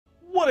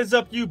What is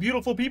up, you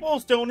beautiful people?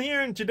 Stone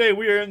here, and today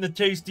we are in the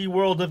tasty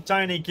world of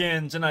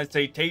Tinykins. And I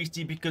say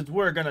tasty because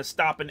we're gonna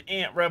stop an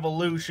ant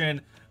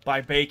revolution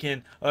by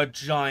baking a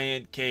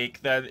giant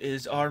cake. That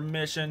is our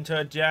mission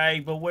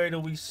today. But where do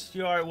we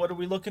start? What are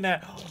we looking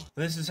at?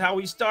 This is how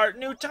we start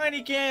new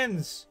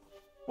Tinykins.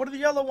 What do the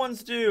yellow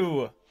ones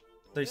do?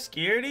 They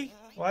scaredy?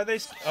 Why are they?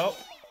 Oh,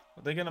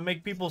 are they gonna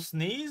make people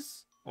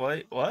sneeze?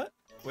 Wait, what?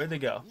 Where'd they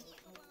go?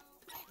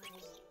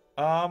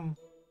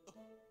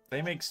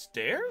 They make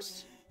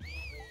stairs?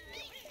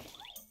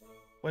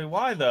 Wait,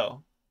 why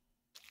though?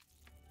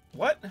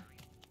 What?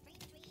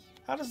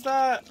 How does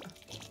that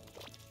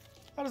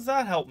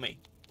help me?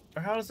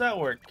 Or how does that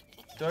work?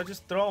 Do I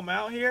just throw them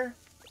out here?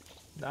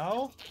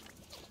 No?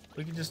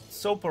 We can just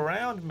soap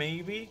around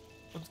maybe.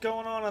 What's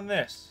going on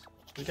this?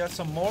 We got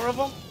some more of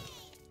them?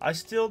 I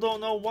still don't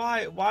know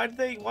why. Why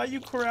you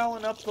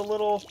corralling up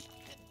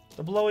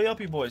the blowy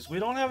uppy boys? We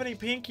don't have any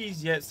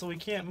pinkies yet, so we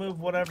can't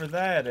move whatever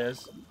that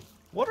is.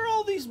 What are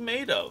all these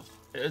made of?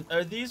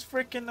 Are these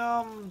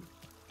freaking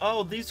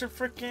oh, these are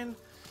freaking...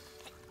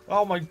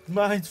 Oh, my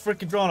mind's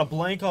freaking drawing a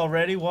blank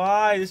already.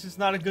 Why? This is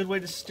not a good way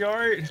to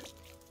start.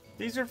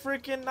 These are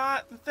freaking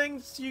not the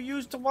things you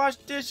use to wash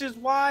dishes.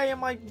 Why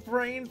am I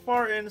brain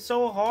farting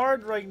so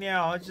hard right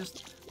now?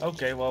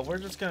 Okay, well, we're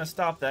just gonna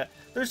stop that.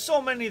 There's so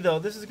many, though.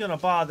 This is gonna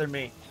bother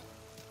me.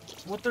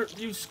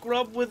 You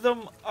scrub with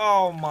them?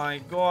 Oh, my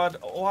God.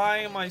 Why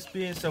am I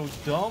being so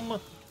dumb?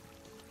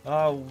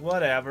 Oh,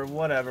 whatever.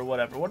 What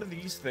are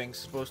these things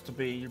supposed to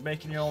be? You're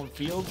making your own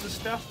fields and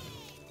stuff?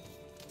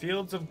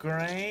 Fields of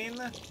grain?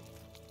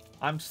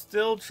 I'm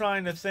still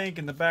trying to think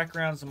in the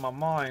backgrounds of my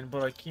mind,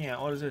 but I can't.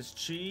 What is this?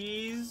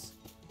 Cheese?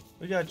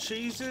 We got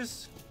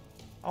cheeses?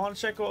 I want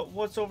to check out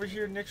what's over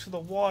here next to the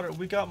water.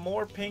 We got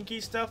more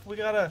pinky stuff. We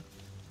gotta,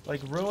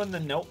 like, ruin the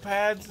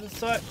notepads and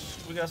such.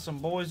 We got some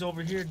boys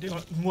over here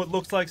doing what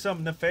looks like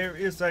some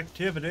nefarious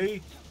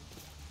activity.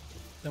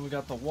 Then we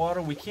got the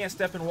water. We can't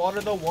step in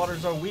water, though.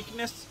 Water's our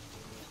weakness.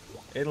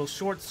 It'll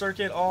short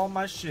circuit all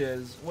my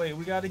shiz. Wait,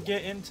 we gotta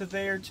get into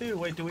there too.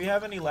 Wait, do we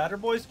have any ladder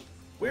boys?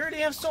 We already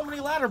have so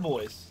many ladder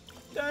boys.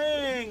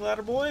 Dang,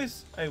 ladder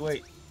boys. Hey,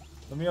 wait.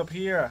 Let me up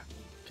here.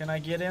 Can I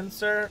get in,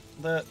 sir?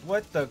 The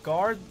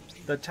guard?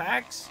 The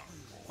tax?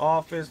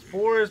 Office.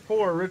 Poor is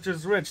poor, rich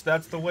is rich.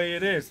 That's the way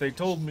it is. They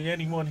told me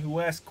anyone who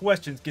asks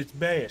questions gets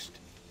bashed.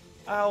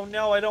 Oh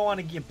no, I don't want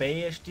to get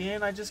bashed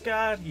in. I just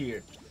got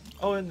here.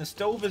 Oh, and the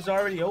stove is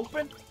already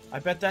open? I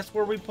bet that's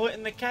where we put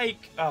in the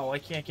cake. Oh, I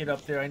can't get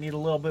up there. I need a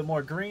little bit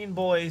more green,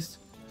 boys.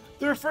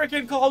 They're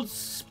freaking called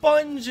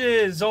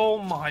sponges. Oh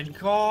my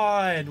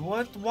God.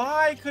 What?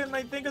 Why couldn't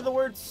I think of the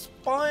word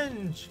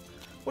sponge?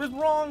 What is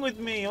wrong with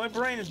me? My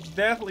brain is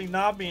definitely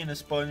not being a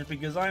sponge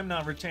because I'm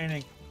not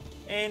retaining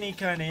any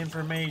kind of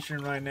information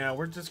right now.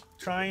 We're just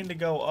trying to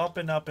go up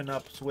and up and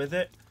ups with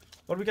it.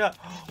 What do we got?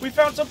 We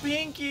found some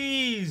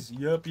pinkies.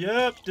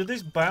 Yep. Did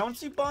these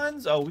bouncy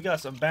buns? Oh, we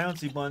got some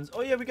bouncy buns.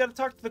 Oh yeah, we got to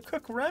talk to the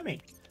cook,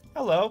 Remy.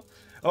 Hello.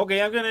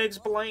 Okay, I'm gonna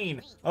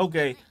explain.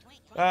 Okay,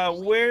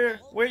 where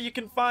you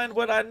can find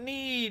what I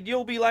need.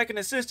 You'll be like an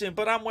assistant,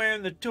 but I'm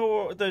wearing the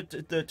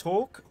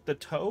toque.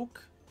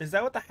 Is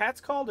that what the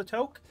hat's called? A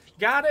toque?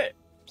 Got it.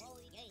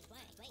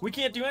 We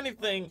can't do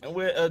anything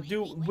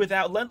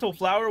without lentil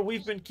flour.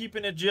 We've been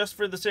keeping it just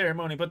for the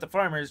ceremony, but the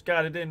farmers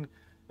got it in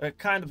a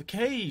kind of a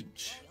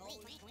cage.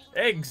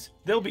 Eggs,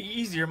 they'll be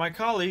easier. My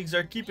colleagues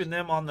are keeping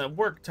them on the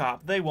worktop.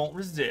 They won't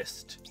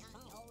resist.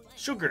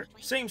 Sugar,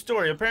 same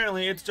story.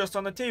 Apparently it's just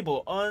on the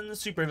table,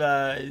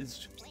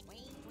 unsupervised.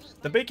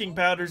 The baking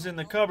powder's in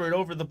the cupboard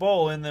over the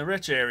bowl in the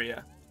rich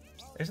area.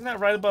 Isn't that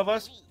right above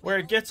us? Where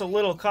it gets a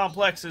little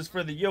complex is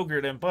for the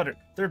yogurt and butter.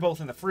 They're both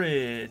in the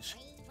fridge.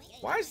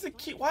 Why is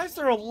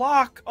there a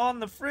lock on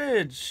the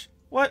fridge?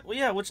 What? Well,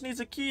 yeah, which needs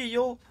a key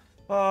you'll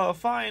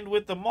find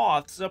with the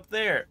moths up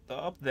there.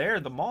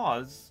 The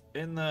moths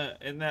in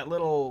that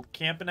little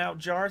camping out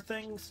jar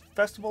things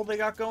festival they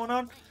got going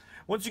on.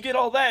 Once you get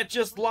all that,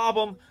 just lob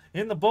them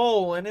in the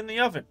bowl and in the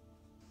oven.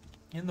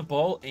 In the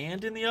bowl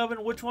and in the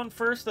oven? Which one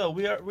first, though?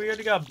 We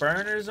already got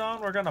burners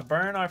on. We're going to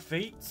burn our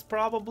feet,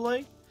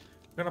 probably.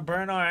 We're going to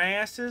burn our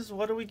asses.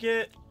 What do we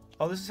get?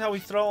 Oh, this is how we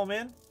throw them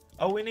in?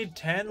 Oh, we need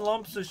 10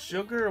 lumps of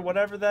sugar or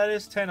whatever that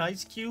is. 10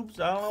 ice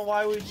cubes. I don't know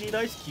why we need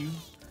ice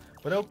cubes.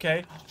 But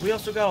okay. We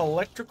also got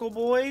electrical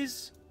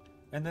boys.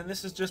 And then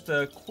this is just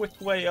a quick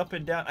way up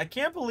and down. I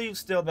can't believe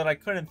still that I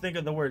couldn't think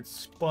of the word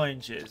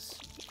sponges.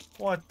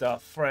 What the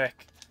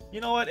frick?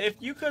 You know what? If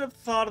you could have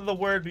thought of the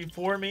word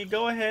before me,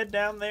 go ahead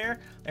down there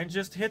and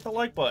just hit the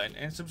like button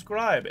and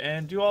subscribe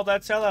and do all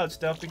that sellout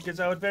stuff because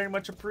I would very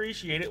much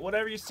appreciate it.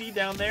 Whatever you see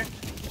down there,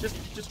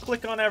 just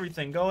click on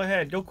everything. Go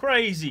ahead. Go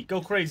crazy. Go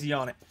crazy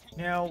on it.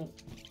 Now,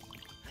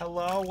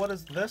 hello? What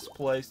is this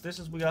place?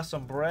 We got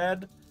some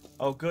bread.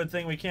 Oh, good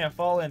thing we can't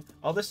fall in.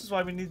 Oh, this is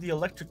why we need the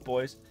electric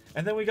boys.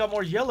 And then we got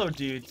more yellow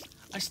dudes.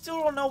 I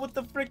still don't know what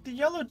the frick the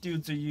yellow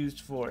dudes are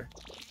used for.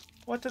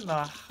 What in the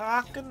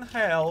hockin'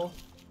 hell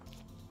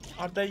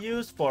are they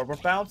used for? We're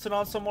bouncing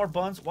on some more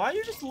buns. Why are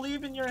you just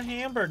leaving your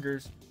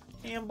hamburgers?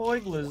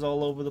 Hamburglers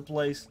all over the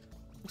place.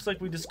 Looks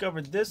like we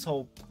discovered this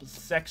whole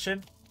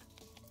section.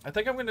 I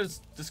think I'm gonna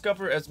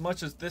discover as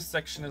much as this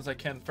section as I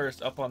can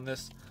first up on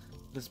this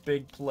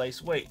big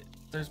place. Wait,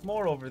 there's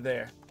more over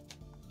there.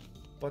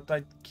 But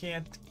I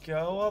can't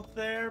go up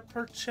there,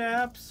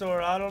 perhaps,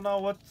 or I don't know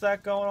what's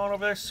that going on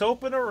over there.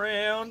 Soaping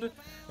around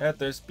at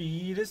the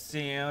speed of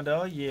sound.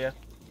 Oh yeah,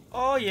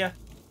 oh yeah.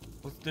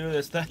 Let's do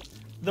this.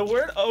 The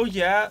word "oh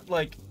yeah,"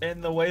 like in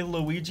the way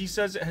Luigi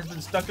says it, has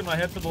been stuck in my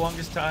head for the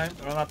longest time.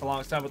 Or not the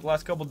longest time, but the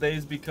last couple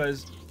days,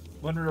 because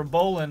when we were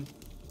bowling,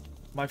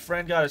 my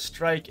friend got a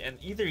strike, and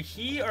either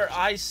he or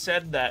I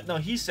said that. No,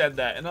 he said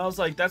that, and I was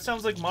like, that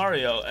sounds like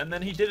Mario. And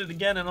then he did it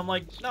again, and I'm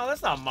like, no,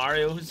 that's not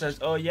Mario who says,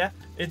 oh yeah,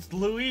 it's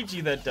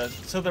Luigi that does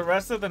it. So the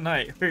rest of the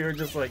night, we were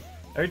just like,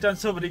 every time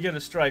somebody get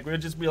a strike, we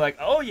would just be like,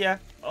 oh yeah,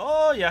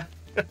 oh yeah.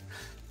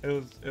 it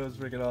was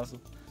freaking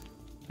awesome.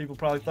 People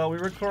probably thought we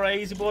were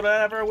crazy, but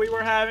whatever, we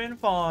were having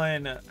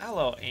fun.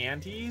 Hello,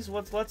 aunties.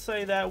 Let's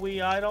say that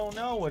I don't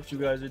know what you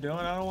guys are doing.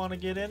 I don't want to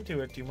get into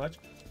it too much.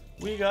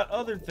 We got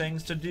other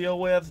things to deal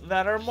with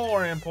that are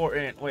more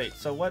important. Wait,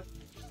 so what?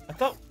 I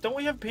thought, don't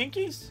we have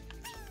pinkies?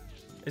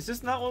 Is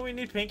this not what we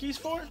need pinkies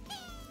for?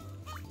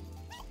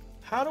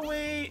 How do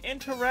we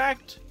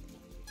interact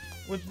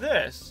with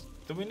this?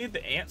 Do we need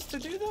the ants to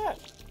do that?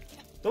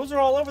 Those are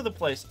all over the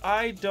place.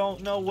 I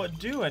don't know what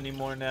do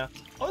anymore now.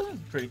 Oh, this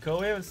is pretty cool.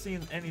 We haven't seen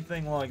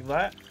anything like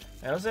that.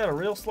 Now, is that a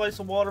real slice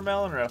of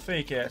watermelon or a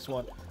fake ass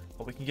one?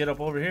 Well, we can get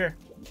up over here.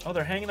 Oh,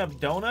 they're hanging up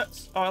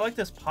donuts? Oh, I like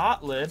this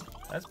pot lid.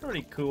 That's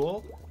pretty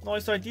cool.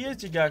 Nice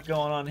ideas you got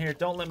going on here.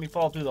 Don't let me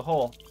fall through the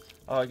hole.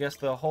 Oh, I guess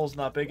the hole's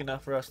not big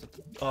enough for us to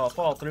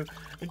fall through.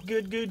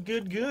 Good, good,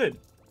 good, good.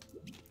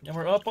 And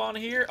we're up on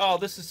here. Oh,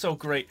 this is so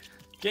great.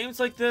 Games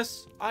like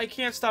this, I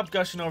can't stop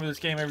gushing over this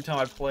game every time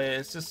I play it.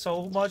 It's just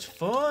so much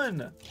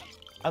fun.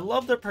 I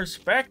love the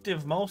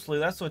perspective mostly.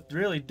 That's what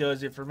really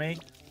does it for me.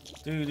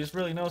 Dude, this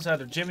really knows how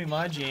to jimmy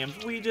my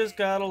jams. We just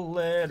got a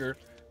letter.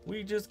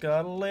 We just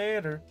got a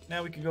ladder.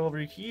 Now we can go over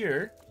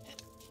here.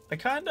 We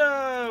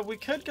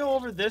could go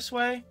over this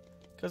way,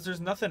 because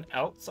there's nothing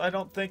else, I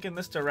don't think, in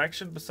this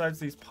direction besides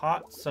these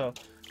pots, so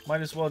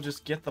might as well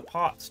just get the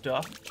pot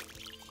stuff.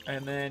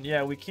 And then,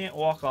 yeah, we can't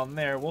walk on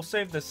there. We'll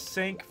save the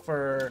sink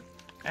for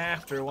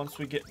after, once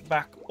we get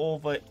back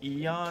over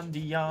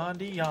yondu.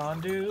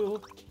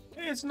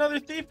 Hey, it's another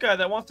thief guy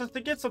that wants us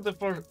to get something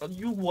for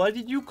you. What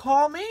did you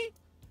call me?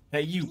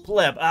 Hey, you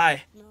pleb,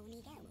 I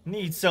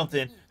need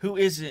someone who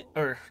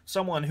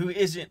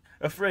isn't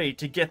afraid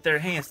to get their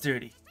hands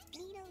dirty.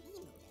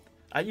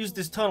 I use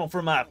this tunnel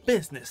for my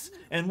business,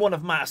 and one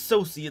of my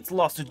associates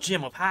lost a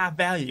gem of high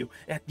value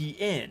at the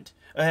end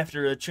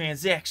after a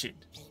transaction.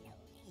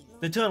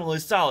 The tunnel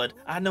is solid,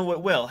 I know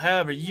it well.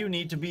 However, you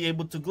need to be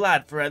able to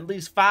glide for at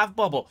least 5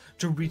 bubble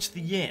to reach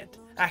the end.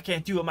 I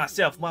can't do it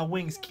myself, my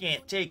wings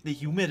can't take the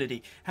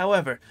humidity.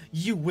 However,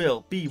 you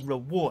will be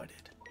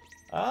rewarded.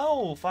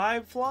 Oh,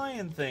 5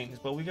 flying things,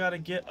 but we gotta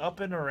get up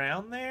and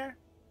around there?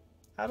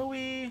 How do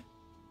we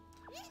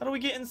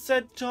get in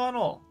said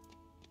tunnel?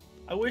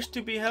 I wish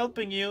to be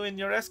helping you in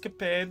your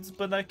escapades,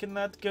 but I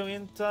cannot go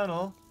in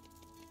tunnel.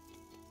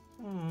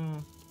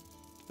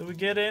 Do we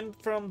get in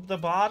from the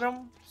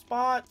bottom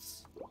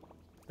spots?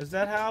 Is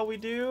that how we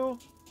do?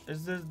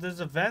 There's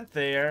a vent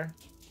there.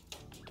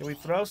 Can we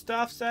throw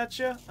stuffs at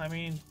you? I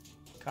mean,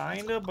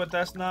 kinda, but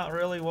that's not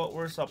really what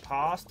we're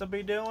supposed to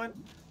be doing.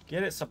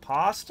 Get it,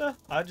 Sapasta?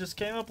 I just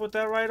came up with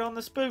that right on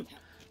the spoot.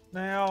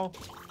 Now,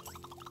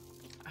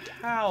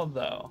 how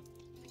though?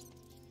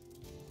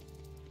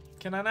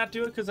 Can I not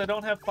do it because I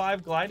don't have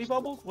 5 glidey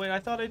bubbles? Wait, I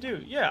thought I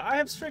do. Yeah, I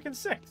have stricken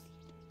 6.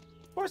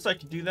 Of course I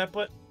could do that,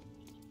 but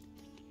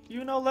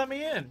you know, let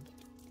me in.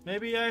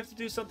 Maybe I have to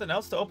do something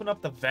else to open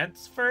up the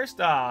vents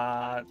first?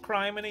 Ah,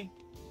 criminy.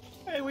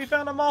 Hey, we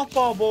found a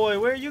mothball boy.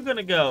 Where are you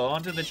gonna go?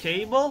 Onto the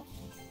table?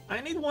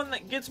 I need one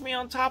that gets me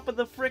on top of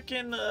the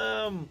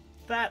frickin',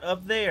 that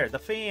up there, the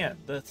fan,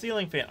 the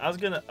ceiling fan. I was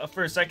gonna,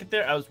 for a second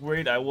there, I was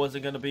worried I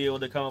wasn't gonna be able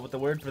to come up with a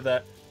word for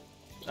that.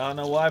 I don't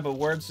know why, but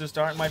words just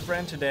aren't my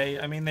friend today.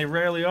 I mean, they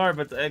rarely are,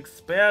 but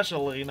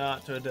especially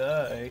not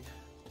today.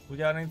 We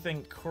got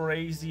anything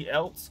crazy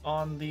else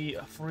on the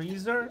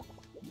freezer?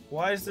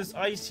 Why is this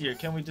ice here?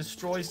 Can we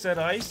destroy said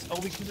ice? Oh,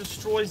 we can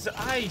destroy the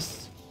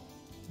ice.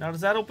 Now,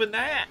 does that open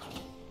that?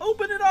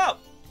 Open it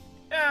up!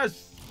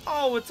 Yes!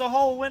 Oh, it's a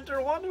whole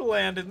winter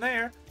wonderland in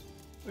there.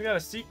 We got a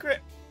secret?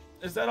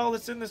 Is that all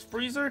that's in this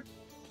freezer?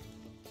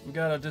 We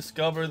gotta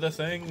discover the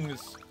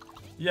things.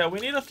 Yeah, we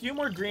need a few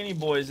more greeny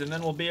boys, and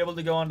then we'll be able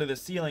to go onto the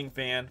ceiling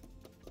fan.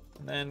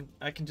 And then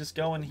I can just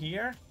go in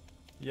here.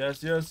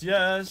 Yes, yes,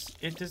 yes.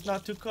 It is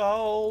not too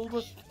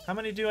cold. How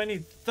many do I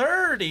need?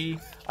 30?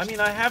 I mean,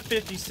 I have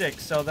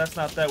 56, so that's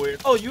not that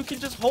weird. Oh, you can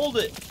just hold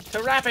it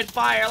to rapid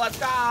fire. Let's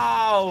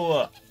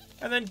go!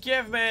 And then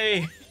give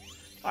me.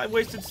 I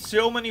wasted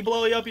so many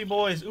blowy uppy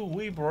boys. Ooh,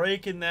 we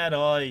breaking that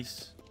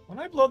ice. When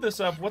I blow this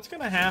up, what's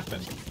gonna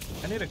happen?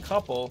 I need a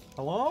couple.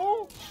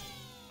 Hello?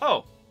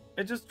 Oh,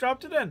 it just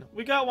dropped it in.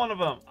 We got one of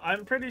them.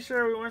 I'm pretty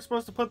sure we weren't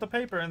supposed to put the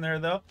paper in there,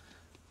 though.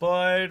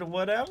 But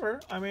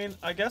whatever. I mean,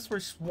 I guess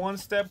we're one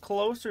step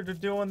closer to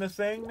doing the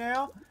thing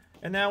now.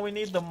 And now we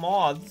need the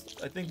moths.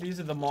 I think these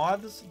are the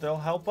moths. They'll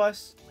help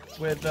us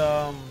with,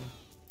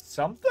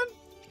 something?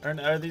 Or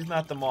are these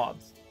not the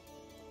moths?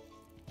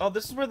 Oh,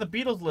 this is where the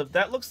beetles live.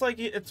 That looks like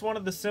it's one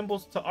of the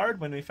symbols to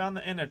Ardwin. We found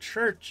that in a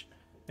church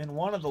in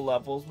one of the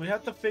levels. We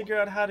have to figure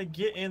out how to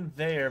get in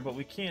there, but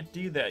we can't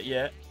do that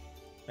yet.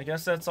 I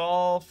guess that's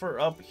all for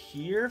up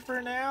here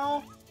for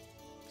now.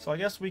 So I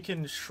guess we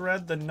can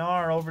shred the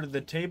gnar over to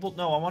the table.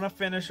 No, I want to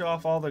finish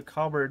off all the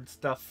cupboard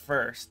stuff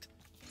first.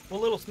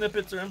 What little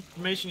snippets or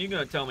information are you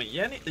going to tell me?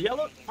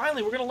 Yellow,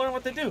 finally, we're going to learn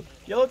what they do.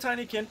 Yellow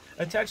Tinykin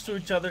attach to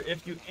each other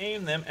if you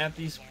aim them at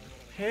these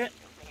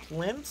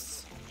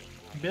plinths,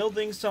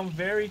 building some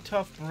very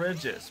tough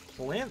bridges.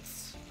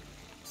 Plinths?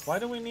 Why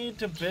do we need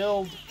to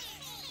build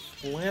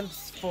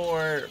plinths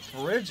for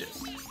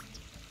bridges?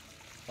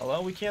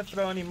 Hello, we can't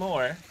throw any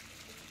more.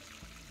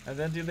 And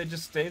then do they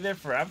just stay there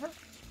forever?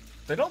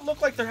 They don't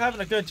look like they're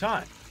having a good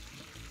time.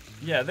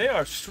 Yeah, they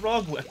are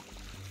struggling.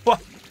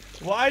 What?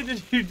 Why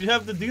did you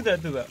have to do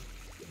that to them?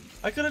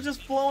 I could have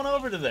just flown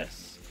over to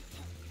this.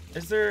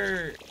 Is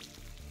there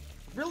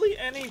really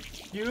any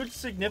huge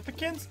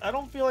significance? I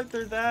don't feel like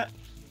they're that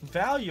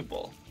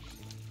valuable.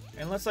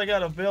 Unless I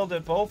gotta build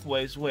it both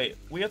ways. Wait,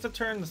 we have to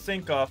turn the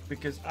sink off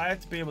because I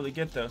have to be able to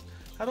get those.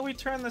 How do we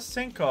turn the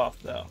sink off,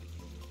 though?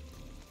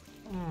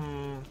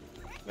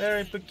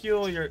 Very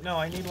peculiar. No,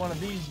 I need one of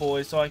these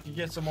boys so I can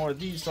get some more of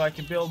these so I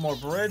can build more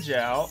bridge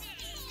out.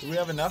 Do we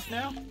have enough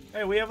now?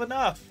 Hey, we have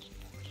enough.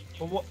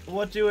 But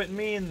what do it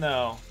mean,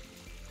 though?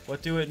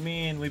 What do it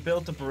mean? We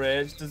built a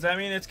bridge. Does that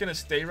mean it's going to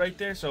stay right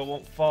there so it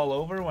won't fall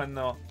over when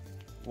the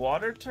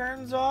water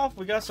turns off?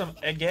 We got some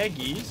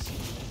eggies.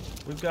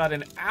 We've got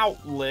an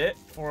outlet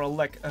for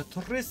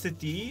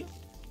electricity.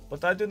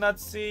 But I do not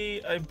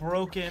see a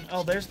broken...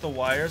 Oh, there's the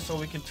wire so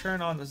we can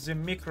turn on the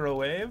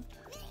microwave.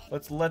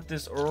 Let's let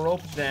this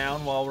rope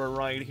down while we're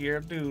right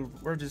here. Dude,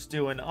 we're just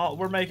doing...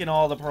 we're making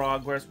all the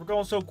progress. We're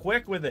going so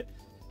quick with it.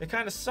 It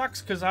kind of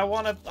sucks because I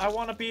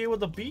wanna be able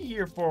to be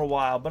here for a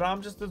while, but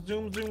I'm just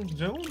zooming.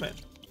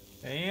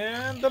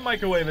 And the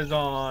microwave is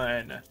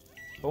on.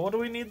 But what do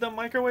we need the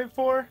microwave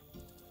for?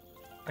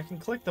 I can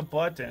click the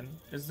button.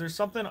 Is there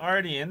something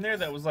already in there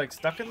that was like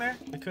stuck in there?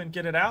 We couldn't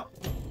get it out?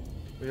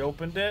 We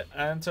opened it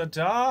and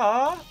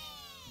ta-da!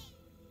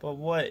 But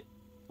what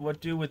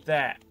do with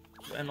that?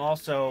 And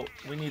also,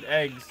 we need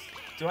eggs.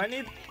 Do I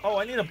need... Oh,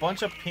 I need a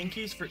bunch of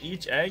pinkies for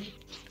each egg?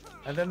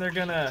 And then they're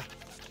gonna...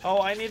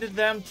 Oh, I needed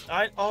them...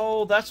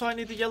 Oh, that's why I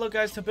need the yellow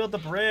guys to build the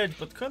bridge.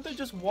 But couldn't they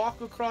just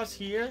walk across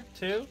here,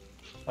 too?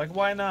 Like,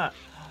 why not?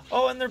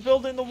 Oh, and they're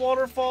building the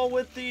waterfall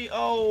with the...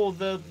 Oh,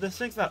 the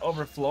thing's not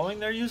overflowing.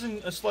 They're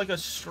using like a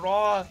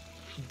straw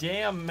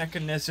dam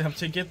mechanism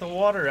to get the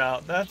water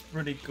out. That's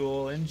pretty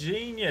cool.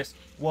 Ingenious.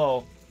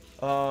 Whoa.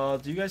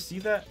 Do you guys see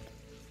that?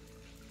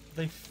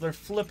 They're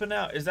flipping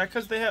out. Is that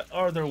because they have...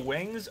 Are their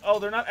wings? Oh,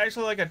 they're not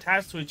actually, like,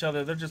 attached to each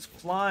other. They're just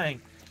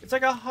flying. It's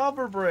like a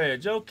hover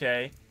bridge.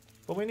 Okay.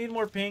 But we need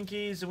more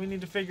pinkies, and we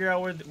need to figure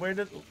out where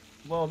did...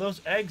 Well,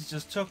 those eggs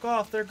just took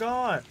off. They're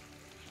gone.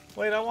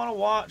 Wait, I want to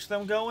watch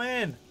them go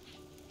in.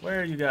 Where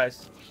are you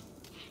guys?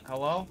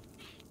 Hello?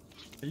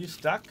 Are you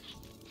stuck?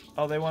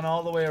 Oh, they went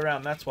all the way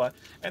around. That's why.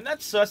 And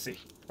that's sussy.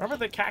 Remember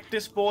the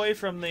cactus boy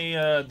from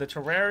the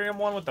terrarium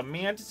one with the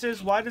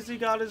mantises? Why does he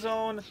got his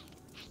own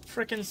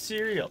freaking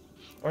cereal?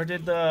 Or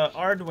did the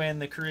Ardwin,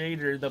 the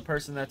creator, the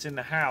person that's in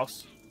the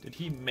house, did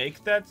he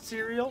make that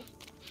cereal?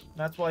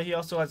 That's why he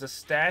also has a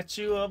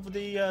statue of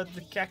the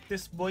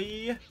cactus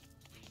boy.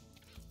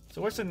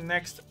 So where's the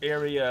next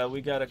area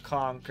we gotta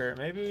conquer?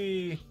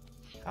 Maybe...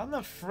 How in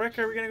the frick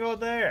are we gonna go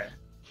there?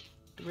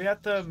 Do we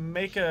have to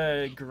make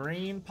a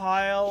green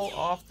pile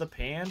off the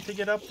pan to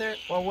get up there?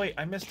 Oh, wait,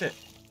 I missed it.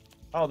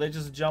 Oh, they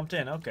just jumped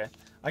in. Okay.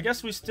 I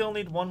guess we still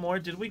need one more.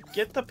 Did we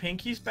get the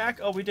pinkies back?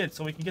 Oh, we did,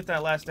 so we can get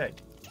that last egg.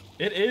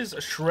 It is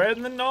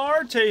shredding the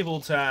gnar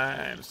table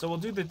time. So we'll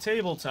do the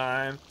table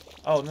time.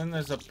 Oh, and then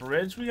there's a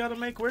bridge we gotta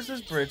make. Where's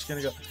this bridge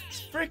gonna go?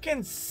 It's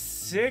freaking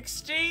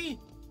 60?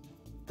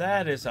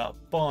 That is a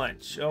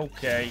bunch.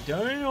 Okay,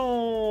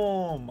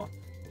 damn.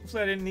 Looks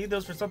like I didn't need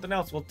those for something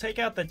else. We'll take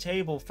out the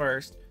table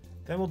first.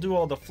 Then we'll do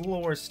all the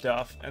floor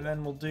stuff. And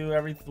then we'll do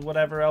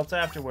whatever else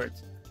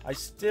afterwards. I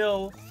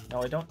still...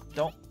 No, I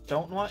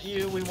don't want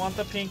you. We want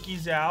the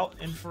pinkies out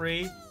and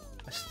free.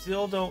 I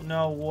still don't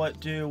know what to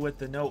do with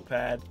the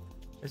notepad.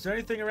 Is there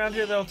anything around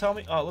here that'll tell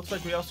me? Oh, it looks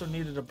like we also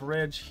needed a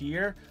bridge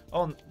here.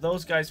 Oh, and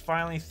those guys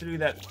finally threw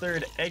that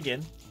third egg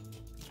in.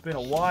 It's been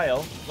a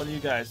while. What are you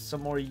guys?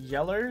 Some more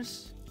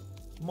yellers?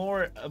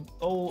 More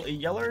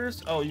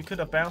yellers? Oh, you could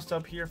have bounced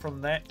up here from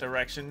that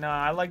direction.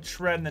 Nah, I like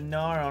shredding the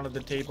gnar onto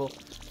the table.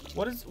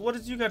 What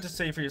is you got to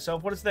say for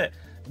yourself? What is that?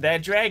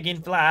 That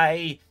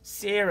dragonfly,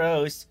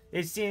 Ceros.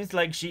 It seems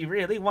like she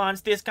really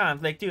wants this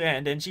conflict to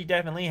end, and she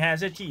definitely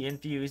has a tea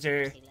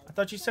infuser. I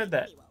thought you said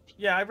that.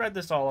 Yeah, I read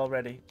this all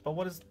already. But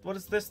what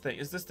is this thing?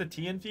 Is this the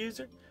tea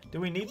infuser? Do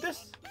we need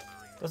this?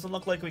 Doesn't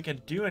look like we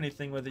can do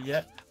anything with it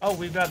yet. Oh,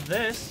 we've got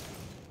this.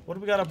 What do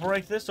we gotta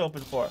break this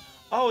open for?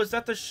 Oh, is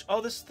that the...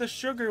 Oh, this is the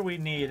sugar we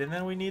need. And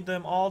then we need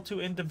them all to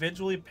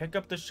individually pick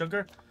up the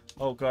sugar.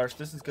 Oh gosh,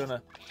 this is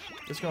gonna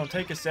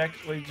take a sec.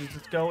 Wait,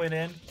 just go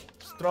in.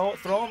 Just throw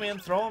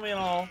them in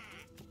all.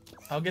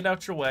 I'll get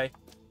out your way.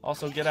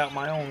 Also get out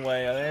my own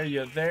way.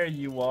 There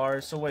you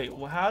are. So wait,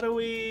 how do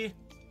we?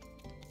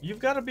 You've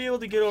got to be able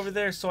to get over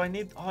there. So I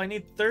need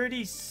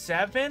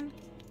 37.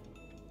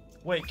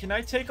 Wait, can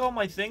I take all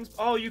my things?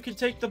 Oh, you can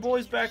take the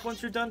boys back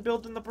once you're done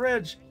building the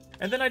bridge.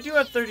 And then I do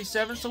have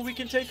 37, so we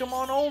can take them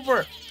on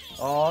over.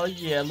 Oh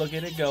yeah, look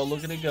at it go,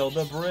 look at it go.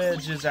 The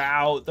bridge is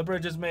out. The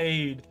bridge is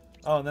made.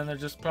 Oh, and then they're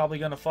just probably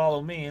gonna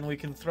follow me, and we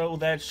can throw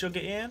that sugar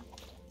in.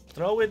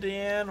 Throw it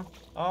in.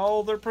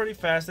 Oh, they're pretty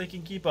fast. They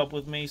can keep up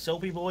with me.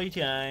 Soapy boy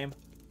time.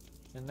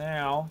 And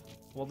now,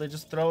 will they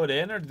just throw it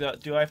in, or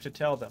do I have to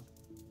tell them?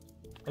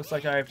 Looks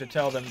like I have to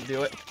tell them to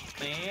do it.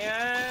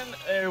 And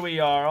there we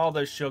are, all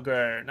the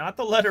sugar. Not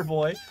the letter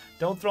boy.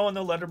 Don't throw in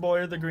the letter boy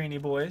or the greenie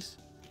boys.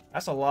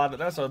 That's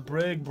a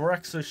big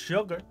bricks of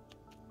sugar.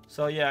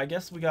 So yeah, I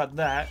guess we got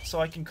that. So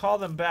I can call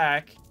them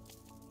back.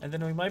 And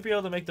then we might be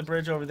able to make the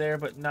bridge over there.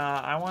 But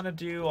nah, I want to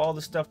do all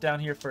the stuff down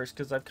here first,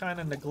 because I've kind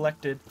of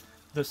neglected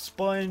the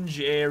sponge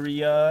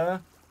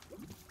area.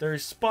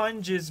 There's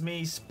sponges,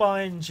 me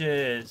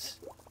sponges.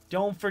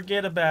 Don't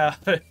forget about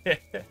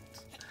it.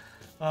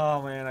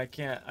 Oh man,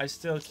 I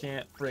still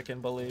can't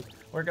freaking believe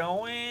we're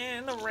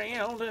going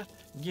around.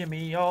 Give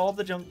me all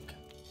the junk.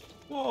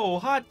 Whoa,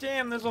 hot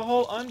damn, there's a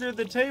whole under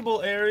the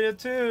table area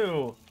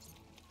too.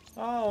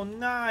 Oh,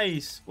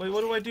 nice. Wait,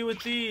 what do I do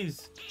with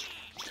these?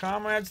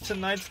 Comrades,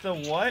 tonight's the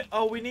what?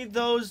 Oh, we need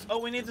those. Oh,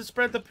 we need to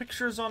spread the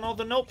pictures on all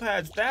the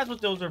notepads. That's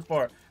what those are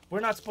for. We're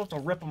not supposed to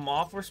rip them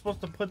off. We're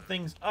supposed to put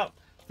things up.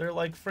 They're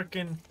like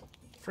freaking,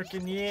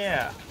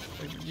 yeah.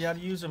 You gotta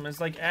use them as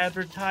like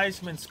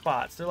advertisement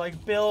spots. They're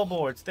like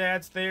billboards.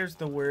 There's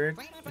the word.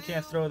 We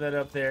can't throw that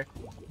up there.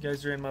 You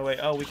guys are in my way.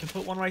 Oh, we can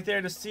put one right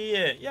there to see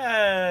it.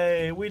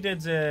 Yay, we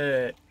did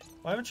it.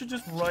 Why don't you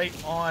just write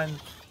on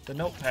the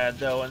notepad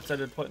though,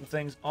 instead of putting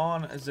things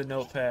on as a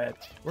notepad?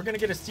 We're gonna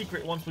get a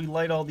secret once we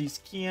light all these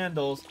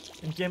candles.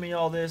 And give me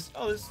all this.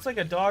 Oh, this is like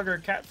a dog or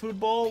cat food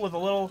bowl with a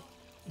little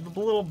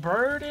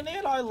bird in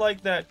it. I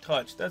like that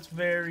touch. That's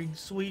very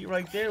sweet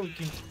right there. We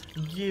can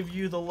give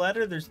you the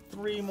letter. There's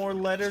 3 more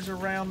letters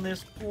around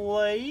this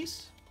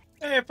place.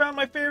 Hey, I found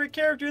my favorite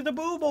character, the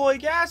Boo Boy,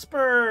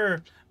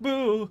 Gasper.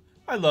 Boo.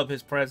 I love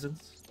his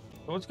presence.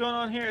 What's going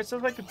on here? It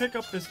says I can pick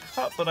up this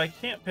cup, but I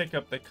can't pick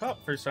up the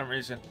cup for some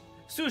reason.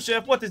 Sous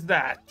Chef, what is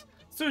that?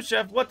 Sous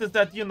Chef, what is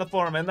that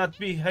uniform and that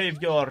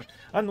behavior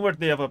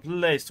unworthy of a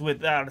place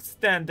with our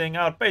standing?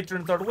 Our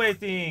patrons are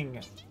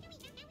waiting.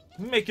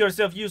 Make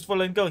yourself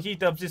useful and go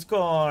heat up this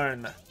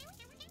corn.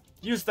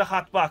 Use the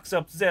hot box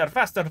up there.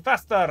 Faster,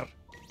 faster.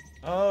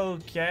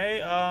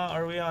 Okay,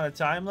 are we on a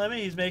time limit?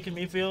 He's making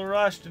me feel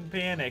rushed and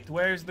panicked.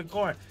 Where's the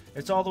corn?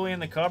 It's all the way in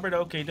the cupboard.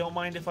 Okay, don't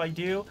mind if I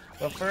do.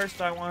 But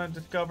first, I want to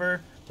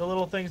discover the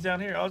little things down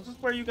here. Oh, is this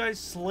where you guys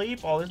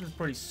sleep? Oh, this is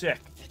pretty sick.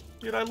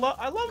 Dude, I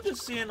love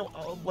just seeing,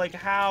 like,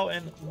 how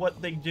and what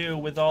they do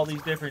with all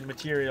these different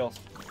materials.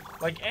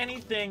 Like,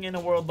 anything in a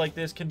world like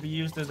this can be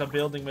used as a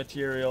building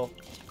material.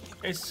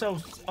 It's so,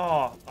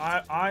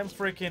 I'm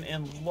freaking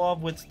in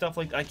love with stuff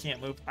like, I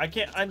can't move.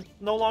 I'm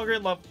no longer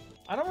in love.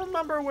 I don't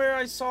remember where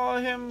I saw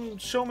him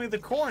show me the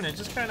corn. It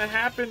just kind of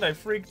happened. I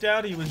freaked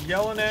out. He was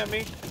yelling at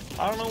me.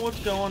 I don't know what's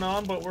going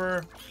on, but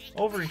we're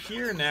over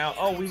here now.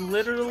 Oh, we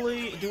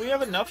literally, do we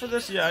have enough of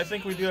this? Yeah, I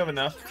think we do have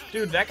enough.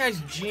 Dude, that guy's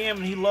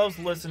jamming. He loves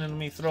listening to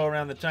me throw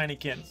around the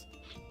Tinykins.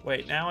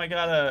 Wait, now I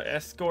gotta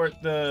escort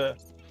the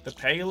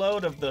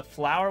payload of the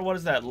flour. What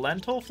is that,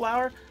 lentil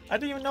flour? I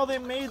didn't even know they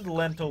made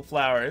lentil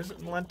flour. Is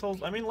it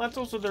lentils? I mean,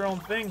 lentils are their own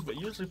things, but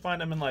usually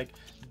find them in like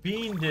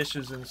bean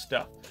dishes and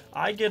stuff.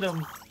 I get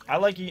them, I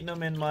like eating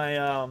them in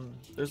my,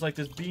 there's like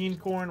this bean,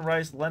 corn,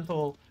 rice,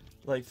 lentil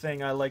like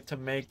thing I like to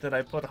make that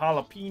I put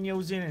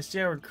jalapenos in and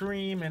sour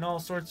cream and all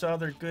sorts of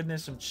other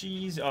goodness, some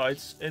cheese. Oh,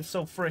 it's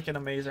so freaking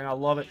amazing. I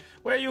love it.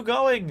 Where are you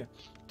going?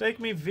 Take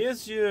me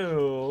with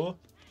you.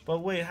 But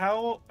wait,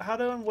 how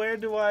do and where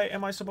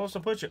am I supposed to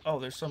put you? Oh,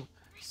 there's some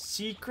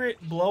secret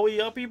blowy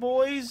uppy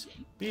boys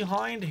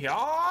behind here.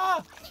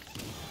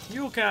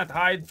 You can't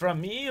hide from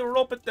me.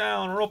 Rope it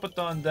down, rope it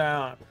on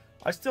down.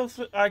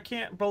 I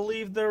can't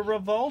believe they're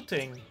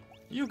revolting.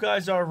 You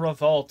guys are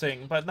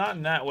revolting, but not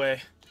in that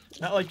way.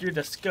 Not like you're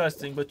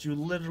disgusting, but you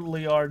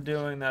literally are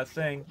doing that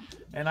thing.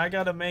 And I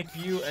gotta make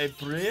you a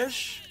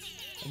bridge.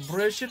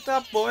 Bridge it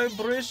up, boy,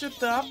 bridge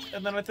it up.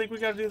 And then I think we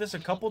gotta do this a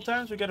couple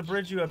times. We gotta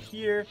bridge you up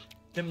here.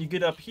 Then you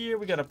get up here,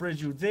 we gotta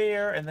bridge you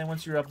there. And then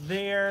once you're up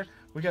there,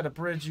 we gotta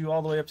bridge you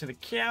all the way up to the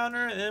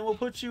counter. And then we'll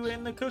put you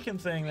in the cooking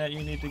thing that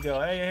you need to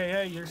go.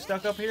 Hey, you're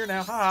stuck up here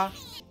now, ha.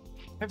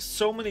 I have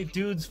so many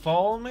dudes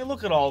following me.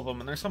 Look at all of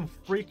them. And there's some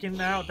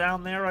freaking out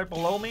down there right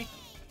below me.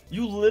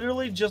 You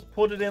literally just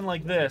put it in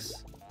like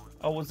this.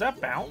 Oh, was that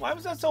why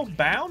was that so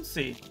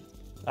bouncy?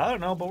 I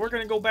don't know, but we're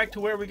gonna go back to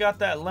where we got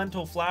that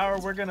lentil flour.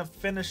 We're gonna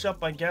finish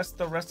up, I guess,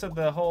 the rest of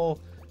the whole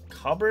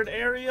cupboard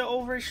area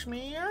over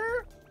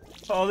here.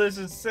 Oh, this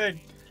is sick.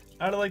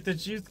 Out of like the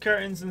juice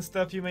curtains and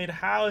stuff, you made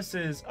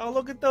houses. Oh,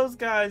 look at those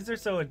guys. They're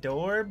so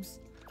adorbs.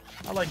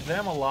 I like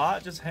them a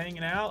lot, just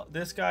hanging out.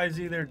 This guy's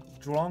either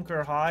drunk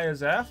or high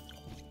as F.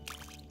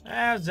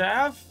 As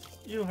F,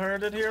 you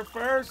heard it here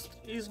first.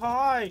 He's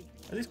high.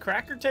 Are these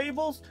cracker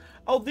tables?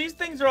 Oh, these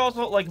things are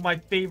also like my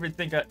favorite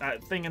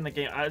thing in the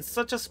game. It's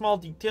such a small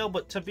detail,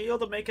 but to be able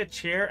to make a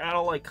chair out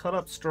of like cut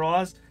up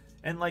straws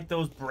and like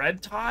those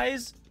bread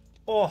ties,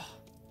 oh,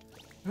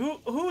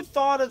 who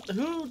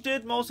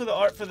did most of the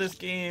art for this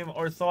game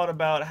or thought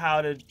about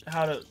how to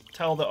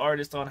tell the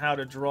artist on how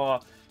to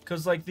draw?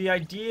 Because like the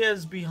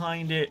ideas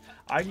behind it,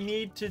 I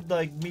need to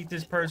like meet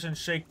this person,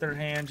 shake their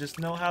hand, just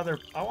know how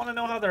I want to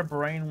know how their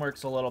brain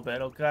works a little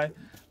bit, okay?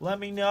 Let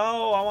me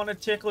know. I want to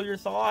tickle your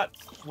thoughts.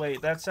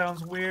 Wait, that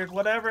sounds weird.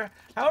 Whatever.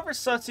 However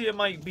sussy it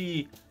might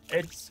be,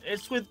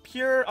 it's with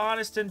pure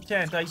honest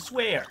intent, I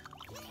swear.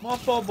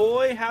 Mothball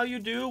boy, how you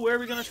do? Where are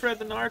we gonna shred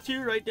the gnar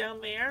to? Right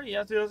down there.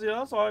 Yes, yes,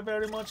 yes. I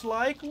very much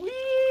like.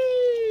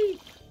 Whee!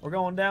 We're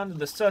going down to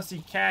the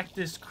sussy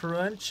cactus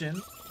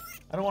crunching.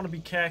 I don't want to be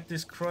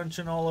cactus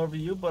crunching all over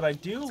you, but I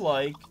do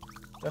like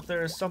that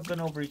there is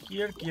something over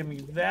here. Give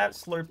me that.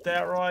 Slurp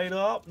that right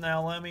up.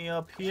 Now let me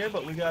up here,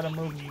 but we got to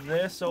move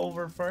this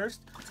over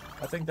first.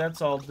 I think that's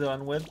all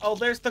done with. Oh,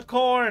 there's the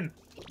corn.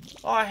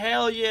 Oh,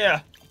 hell yeah.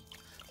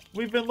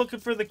 We've been looking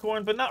for the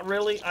corn, but not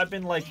really. I've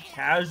been, like,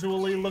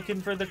 casually looking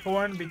for the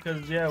corn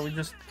because, yeah,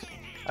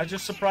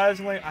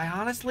 I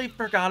honestly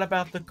forgot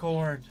about the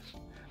corn.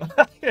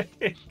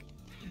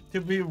 To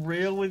be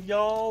real with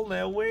y'all,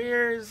 now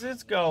where is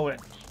this going?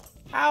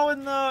 How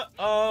in the...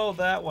 Oh,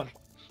 that one.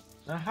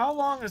 Now, how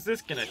long is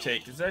this gonna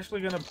take? Is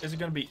it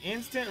gonna be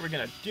instant? We're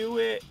gonna do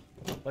it?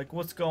 Like,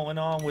 what's going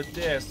on with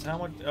this? How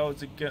much... Oh, I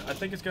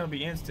think it's gonna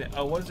be instant.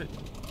 Oh, what is it?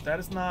 That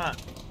is not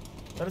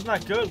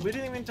good. We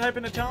didn't even type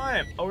in a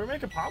time. Oh, we're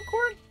making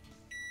popcorn?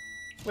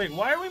 Wait,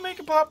 why are we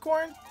making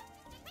popcorn?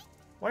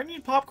 Why do you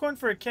need popcorn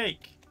for a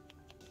cake?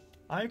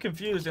 I'm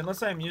confused,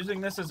 unless I'm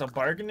using this as a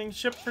bargaining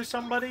chip for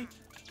somebody.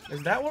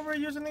 Is that what we're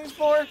using these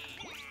for?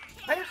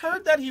 I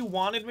heard that he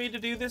wanted me to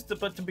do this,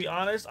 but to be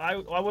honest, I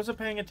wasn't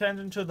paying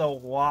attention to the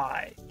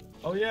why.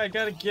 Oh yeah, I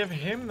gotta give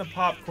him the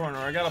popcorn, or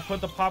I gotta put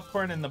the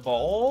popcorn in the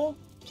bowl?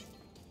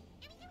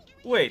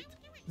 Wait,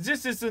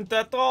 this isn't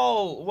at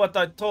all what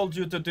I told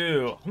you to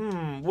do.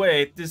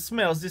 Wait, this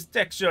smells, this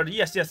texture,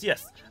 yes, yes,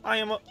 yes. I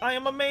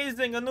am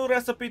amazing, a new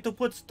recipe to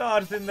put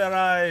stars in their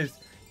eyes.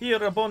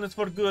 Here, a bonus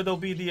for good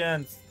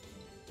obedience.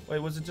 Wait,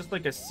 was it just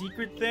like a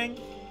secret thing?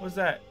 What was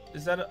that?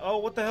 Is that oh,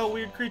 what the hell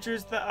weird creature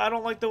is that? I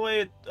don't like the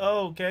way it...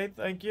 Oh, okay,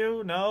 thank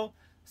you. No.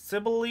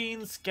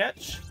 Sibylline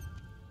sketch?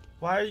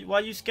 Why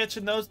are you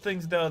sketching those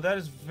things, though? That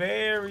is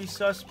very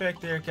suspect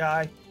there,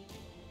 guy.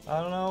 I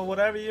don't know,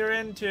 whatever you're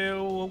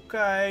into.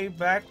 Okay,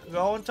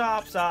 going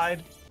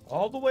topside.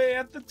 All the way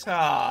at the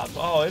top.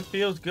 Oh, it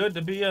feels good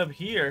to be up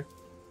here.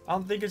 I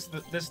don't think this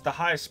is the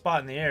highest spot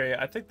in the area.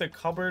 I think the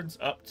cupboards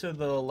up to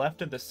the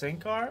left of the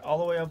sink are all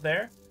the way up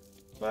there.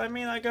 But I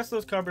mean, I guess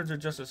those cupboards are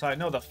just as high.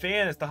 No, the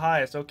fan is the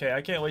highest. Okay,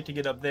 I can't wait to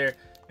get up there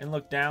and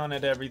look down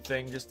at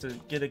everything just to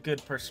get a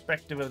good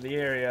perspective of the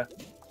area.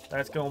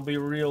 That's gonna be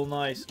real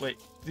nice. Wait,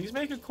 do these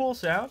make a cool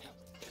sound?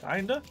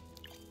 Kinda?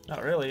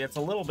 Not really. It's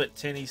a little bit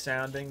tinny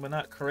sounding, but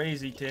not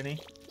crazy tinny.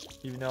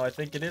 Even though I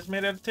think it is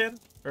made out of tin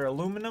or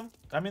aluminum.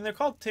 I mean, they're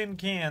called tin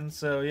cans,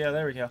 so yeah,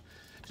 there we go.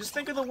 Just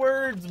think of the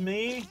words,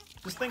 me.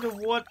 Just think of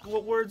what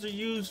words are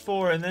used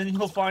for, and then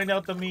you'll find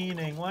out the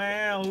meaning.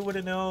 Wow, who would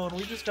have known?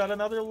 We just got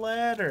another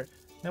letter.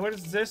 Now, where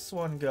does this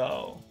one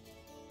go?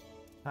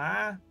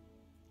 Huh?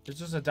 There's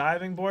just a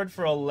diving board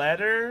for a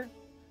letter?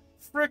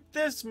 Frick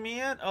this,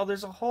 man. Oh,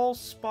 there's a whole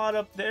spot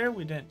up there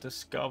we didn't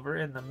discover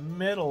in the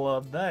middle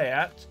of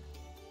that.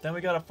 Then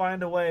we gotta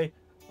find a way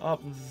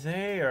up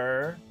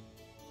there.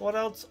 What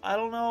else? I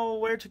don't know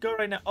where to go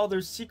right now. Oh,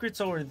 there's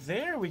secrets over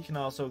there we can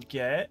also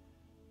get.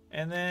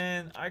 And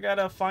then I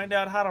gotta find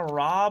out how to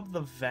rob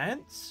the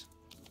vents?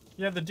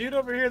 Yeah, the dude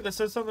over here that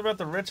says something about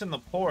the rich and the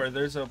poor.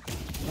 There's a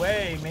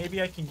way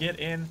maybe I can get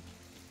in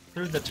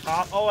through the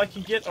top. Oh, I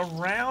can get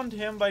around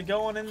him by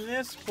going in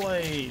this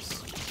place.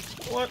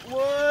 What?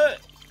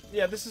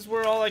 Yeah, this is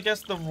where all, I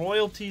guess, the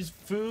royalties'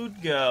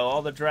 food go.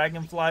 All the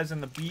dragonflies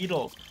and the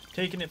beetles.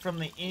 Taking it from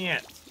the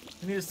ants.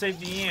 We need to save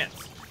the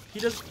ants.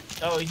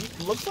 Oh,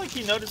 he looks like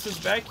he notices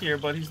back here,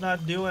 but he's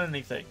not doing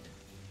anything.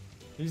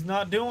 He's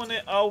not doing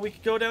it. Oh, we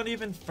could go down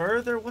even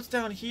further. What's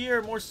down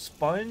here? More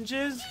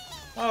sponges?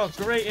 Oh,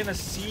 great. And a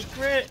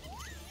secret?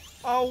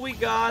 Oh, we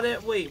got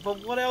it. Wait,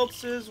 but what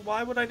else is...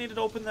 Why would I need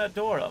to open that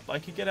door up? I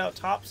could get out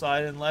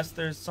topside unless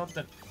there's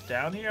something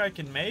down here I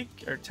can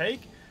make or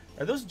take.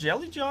 Are those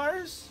jelly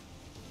jars?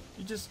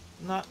 You just...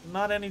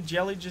 Not any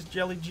jelly, just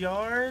jelly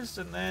jars.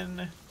 And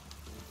then...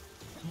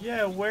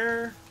 Yeah,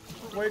 where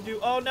do...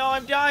 Oh, no,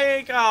 I'm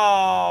dying.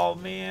 Oh,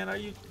 man. Are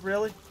you...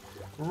 Really?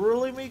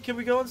 Really, me? Can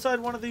we go inside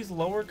one of these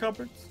lower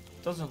cupboards?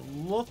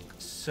 Doesn't look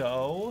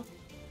so.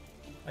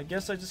 I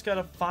guess I just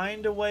gotta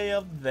find a way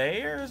up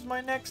there is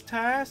my next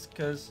task,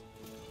 because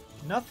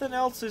nothing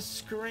else is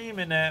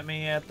screaming at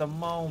me at the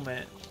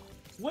moment.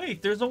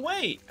 Wait, there's a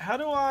weight. How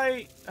do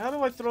I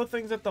throw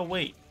things at the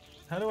weight?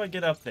 How do I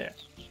get up there?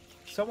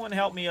 Someone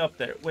help me up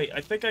there. Wait,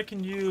 I think I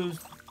can use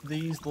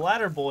these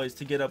ladder boys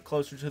to get up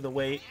closer to the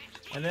weight.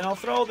 And then I'll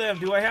throw them.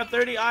 Do I have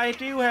 30? I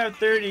do have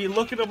 30.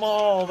 Look at them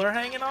all. They're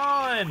hanging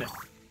on.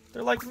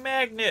 They're like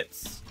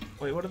magnets.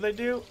 Wait, what do they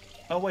do?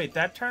 Oh, wait.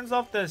 That turns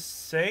off the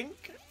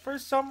sink for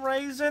some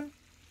reason?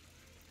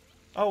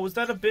 Oh, was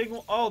that a big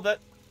one? Oh, that...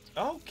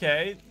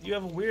 Okay. You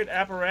have a weird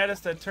apparatus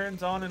that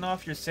turns on and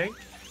off your sink.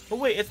 But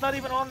wait, it's not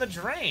even on the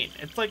drain.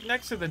 It's like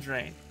next to the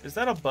drain. Is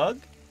that a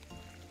bug?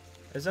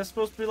 Is that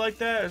supposed to be like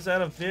that? Is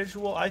that a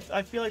visual? I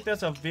feel like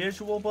that's a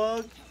visual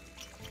bug.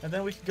 And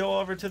then we can go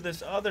over to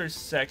this other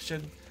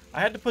section. I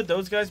had to put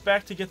those guys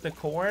back to get the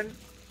corn.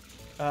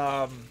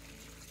 The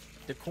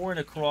corn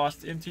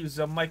across into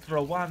the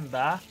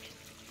microwanda.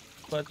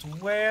 But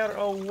where,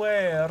 oh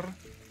where?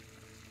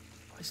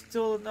 I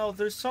still don't know.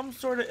 There's some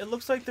sort of... It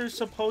looks like there's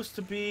supposed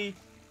to be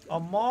a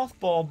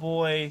mothball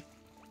boy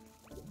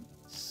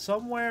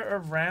somewhere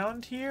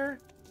around here.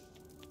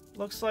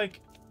 Looks like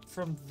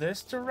from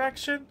this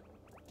direction.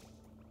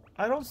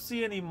 I don't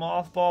see any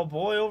mothball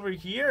boy over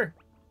here.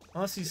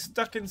 Unless he's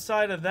stuck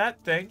inside of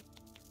that thing.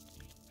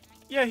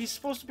 Yeah, he's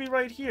supposed to be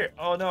right here.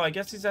 Oh no, I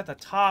guess he's at the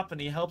top and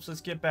he helps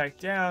us get back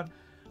down.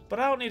 But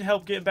I don't need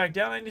help getting back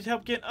down. I need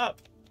help getting up.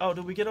 Oh,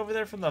 did we get over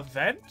there from the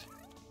vent?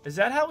 Is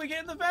that how we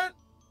get in the vent?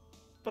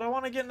 But I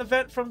want to get in the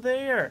vent from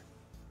there.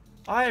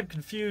 I have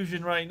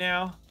confusion right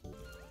now.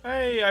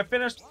 Hey, I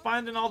finished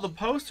finding all the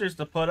posters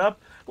to put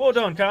up. Well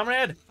done,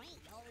 comrade.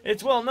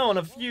 It's well known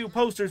a few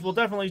posters will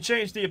definitely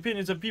change the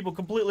opinions of people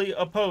completely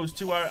opposed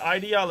to our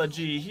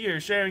ideology. Here,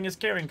 sharing is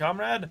caring,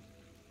 comrade.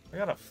 I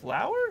got a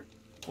flower?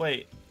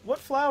 Wait, what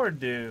flower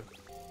do?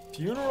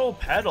 Funeral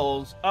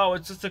petals. Oh,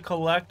 it's just a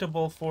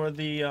collectible for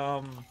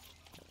the,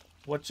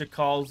 what you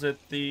calls it?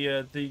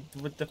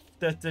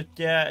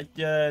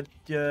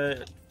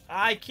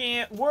 I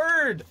can't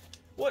word.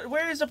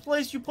 Where is a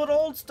place you put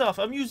old stuff?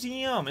 A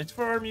museum. It's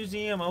for our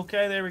museum.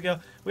 Okay, there we go.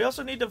 We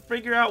also need to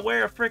figure out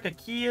where a frick a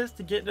key is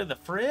to get into the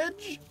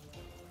fridge.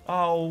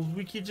 Oh,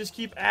 we could just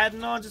keep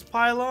adding on, just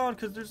pile on,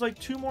 because there's like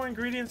 2 more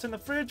ingredients in the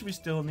fridge we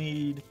still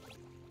need.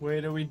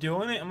 Wait, are we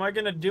doing it? Am I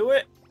gonna do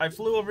it? I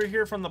flew over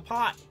here from the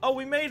pot. Oh,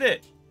 we made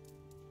it.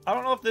 I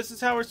don't know if this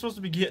is how we're supposed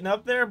to be getting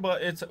up there,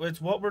 but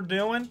it's what we're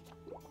doing.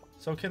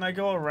 So can I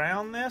go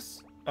around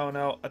this? Oh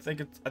no, I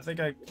think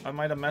I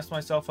might have messed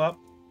myself up.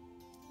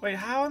 Wait,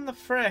 how in the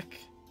frick?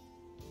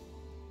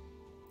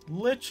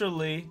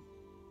 Literally.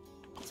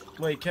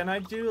 Wait, can I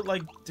do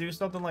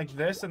something like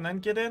this and then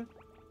get in?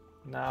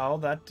 No,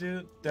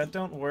 that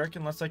don't work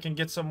unless I can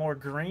get some more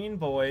green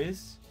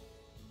boys.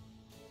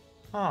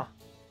 Huh.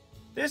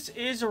 This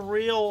is a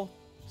real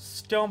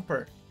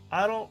stumper.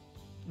 I don't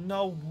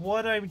know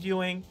what I'm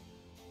doing.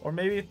 Or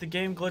maybe if the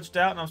game glitched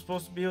out and I'm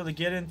supposed to be able to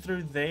get in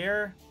through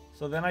there.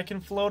 So then I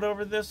can float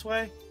over this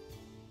way.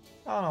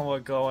 I don't know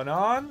what's going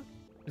on.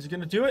 Is it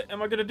gonna do it?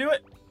 Am I gonna do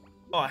it?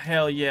 Oh,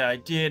 hell yeah, I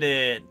did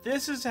it.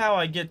 This is how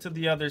I get to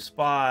the other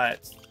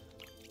spots.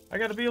 I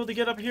gotta be able to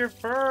get up here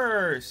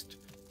first.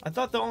 I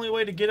thought the only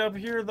way to get up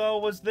here, though,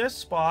 was this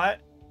spot.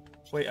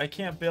 Wait, I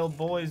can't build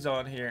boys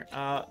on here.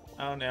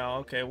 Oh no,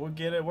 okay, we'll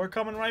get it. We're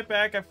coming right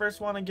back. I first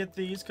want to get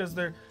these because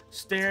they're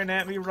staring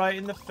at me right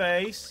in the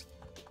face.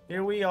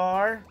 Here we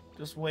are.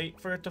 Just wait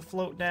for it to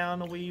float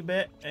down a wee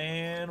bit.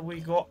 And we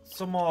got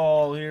some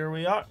all. Here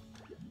we are.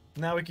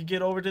 Now we can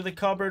get over to the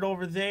cupboard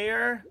over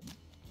there.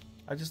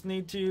 I just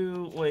need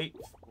to wait.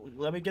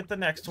 Let me get the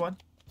next one.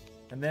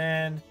 And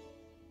then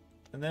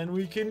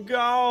we can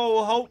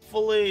go,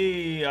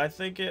 hopefully. I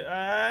think it,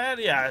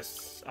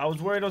 yes. I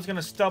was worried I was going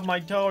to stub my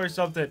toe or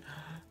something.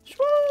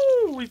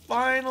 Woo! We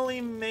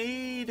finally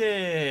made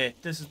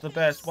it. This is the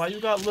best. Why you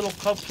got little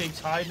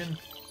cupcakes hiding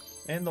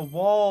in the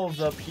walls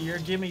up here?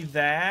 Give me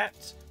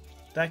that.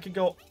 That could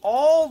go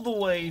all the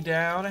way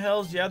down.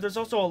 Hells yeah. There's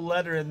also a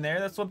letter in there.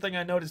 That's one thing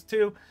I noticed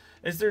too.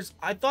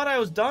 I thought I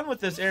was done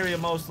with this area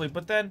mostly,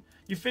 but then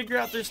you figure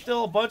out there's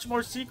still a bunch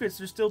more secrets.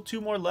 There's still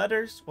 2 more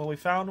letters. Well, we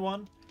found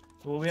one.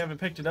 Well, we haven't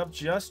picked it up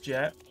just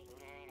yet.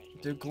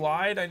 To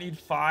glide, I need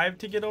 5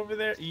 to get over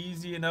there.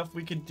 Easy enough,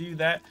 we can do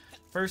that.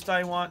 First,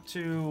 I want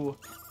to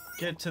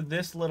get to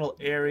this little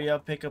area,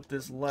 pick up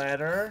this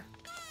letter.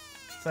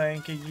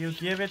 Thank you.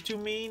 Give it to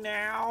me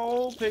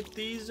now. Pick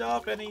these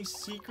up. Any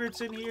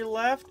secrets in here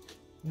left?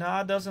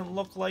 Nah, doesn't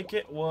look like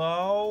it.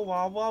 Whoa,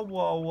 whoa, whoa,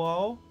 whoa,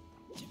 whoa.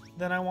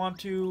 Then I want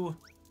to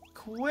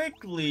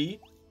quickly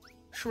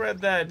shred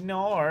that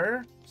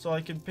gnar so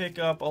I can pick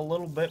up a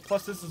little bit.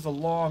 Plus, this is a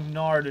long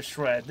gnar to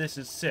shred. This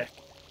is sick.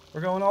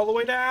 We're going all the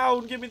way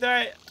down. Give me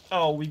that.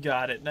 Oh, we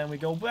got it. Then we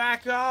go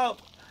back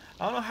up.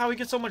 I don't know how we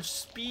get so much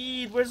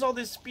speed. Where's all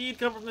this speed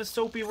come from this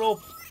soapy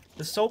rope?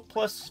 The soap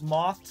plus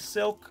moth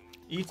silk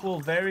equal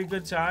very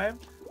good time.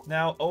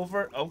 Now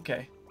over.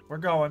 Okay, we're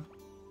going.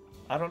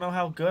 I don't know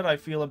how good I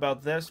feel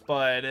about this,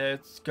 but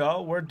let's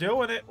go. We're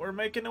doing it. We're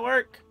making it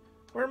work.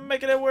 We're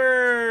making it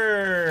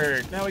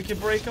work. Now we can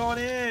break on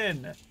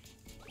in.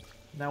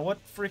 Now what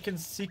freaking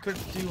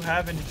secrets do you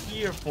have in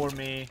here for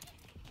me?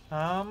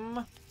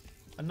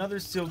 Another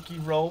silky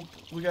rope.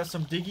 We got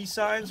some diggy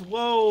signs.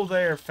 Whoa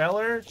there,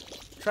 feller.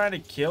 Trying to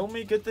kill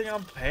me? Good thing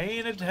I'm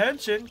paying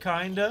attention,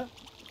 kinda.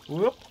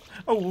 Whoop.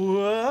 A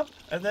whoop.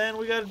 And then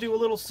we got to do a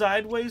little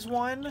sideways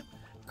one.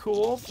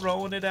 Cool.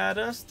 Throwing it at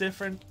us.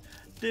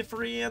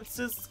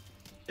 Differences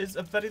is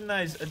a very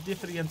nice.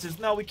 Differences.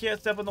 No, we can't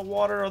step in the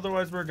water.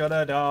 Otherwise, we're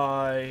gonna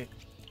die.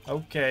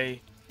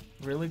 Okay.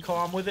 Really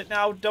calm with it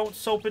now. Don't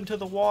soap into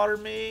the water,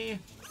 me.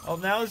 Oh,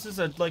 now this is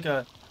like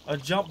a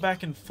jump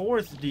back and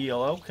forth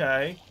deal.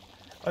 Okay.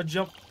 A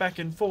jump back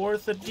and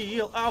forth a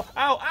deal. Ow,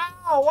 ow,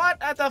 ow!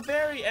 What? At the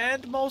very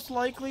end, most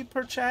likely,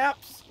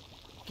 perchaps?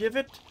 Give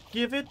it,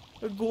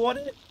 got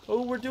it.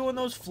 Oh, we're doing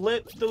those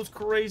flips, those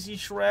crazy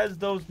shreds,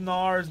 those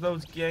gnars,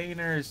 those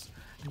gainers.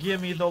 Give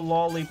me the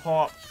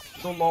lollipop.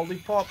 The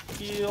lollipop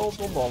killed,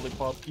 the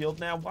lollipop killed.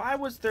 Now, why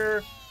was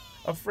there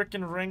a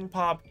freaking ring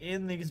pop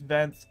in these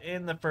vents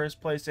in the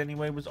first place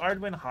anyway? Was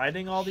Ardwin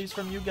hiding all these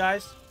from you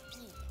guys?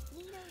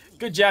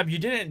 Good job, you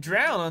didn't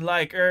drown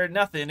like,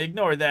 nothing.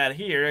 Ignore that.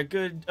 Here,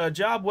 a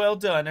job well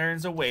done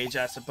earns a wage,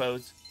 I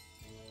suppose.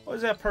 What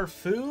is that,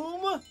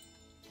 perfume?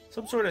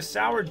 Some sort of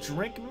sour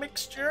drink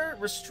mixture?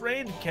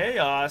 Restrained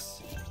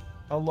chaos.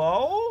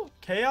 Hello?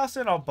 Chaos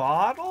in a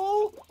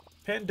bottle?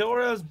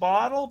 Pandora's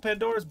bottle?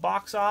 Pandora's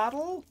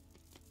boxottle?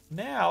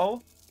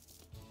 Now,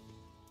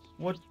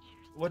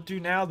 what do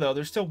now, though?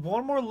 There's still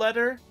one more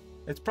letter.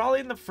 It's probably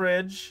in the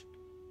fridge.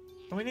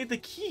 And we need the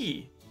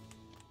key.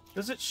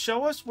 Does it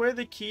show us where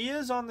the key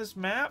is on this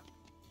map?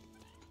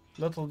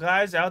 Little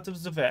guys out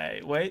of the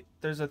way. Wait,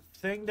 there's a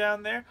thing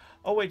down there.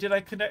 Oh, wait, did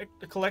I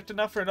collect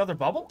enough for another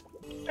bubble?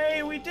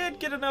 Hey, we did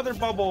get another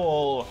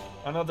bubble.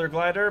 Another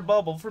glider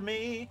bubble for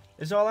me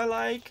is all I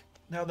like.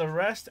 Now the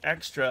rest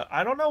extra.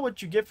 I don't know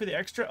what you get for the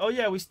extra. Oh,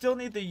 yeah, we still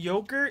need the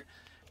yogurt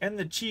and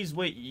the cheese.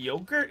 Wait,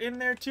 yogurt in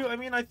there, too? I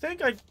mean, I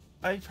think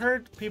I've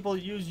heard people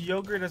use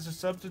yogurt as a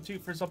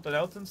substitute for something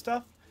else and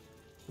stuff.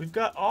 We've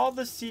got all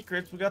the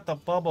secrets. We got the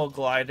bubble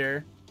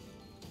glider.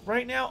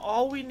 Right now,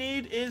 all we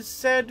need is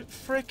said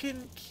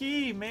frickin'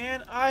 key,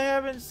 man. I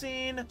haven't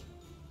seen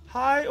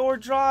high or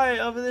dry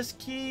of this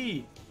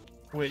key.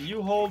 Wait,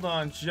 you hold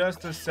on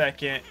just a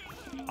second.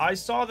 I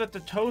saw that the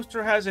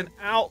toaster has an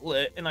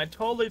outlet, and I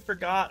totally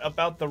forgot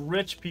about the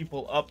rich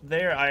people up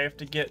there I have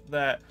to get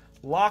that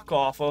lock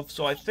off of.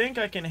 So I think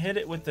I can hit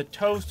it with the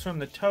toast from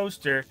the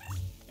toaster,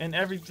 and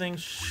everything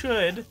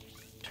should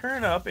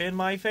turn up in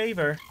my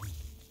favor.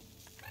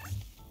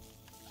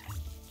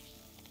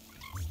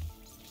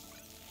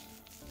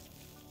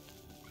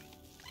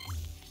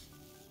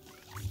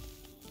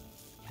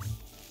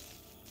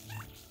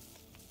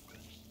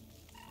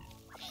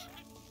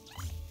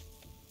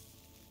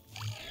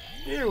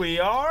 Here we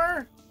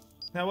are.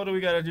 Now what do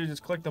we gotta do?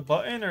 Just click the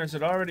button, or is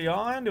it already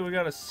on? Do we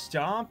got a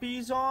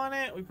stompies on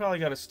it? We probably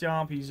got a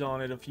stompies on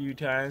it a few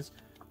times.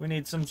 We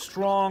need some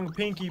strong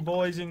pinky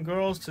boys and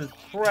girls to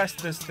press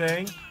this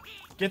thing.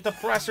 Get the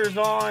pressers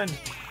on.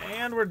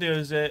 And we're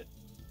doing it.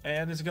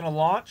 And it's gonna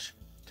launch.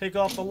 Take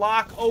off the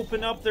lock.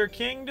 Open up their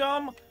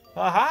kingdom.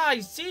 Aha, I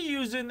see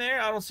yous in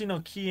there. I don't see no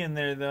key in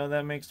there, though.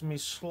 That makes me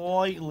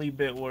slightly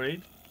bit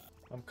worried.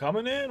 I'm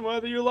coming in,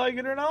 whether you like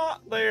it or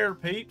not. There,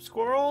 peep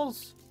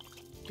squirrels.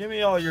 Give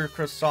me all your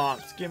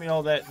croissants. Give me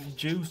all that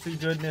juicy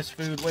goodness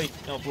food. Wait,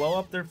 no, blow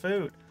up their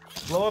food.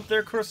 Blow up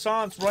their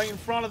croissants right in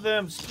front of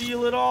them.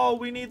 Steal it all.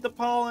 We need the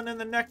pollen and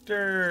the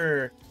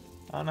nectar.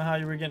 I don't know how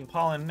you were getting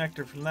pollen and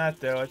nectar from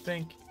that, though. I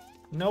think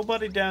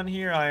nobody down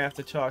here I have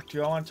to talk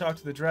to. I want to talk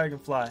to the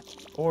dragonfly.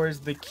 Or is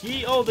the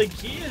key? Oh, the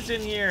key is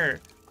in here.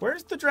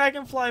 Where's the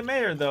dragonfly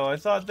mayor, though? I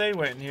thought they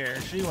went in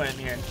here. She went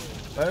in here.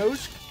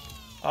 Boosh.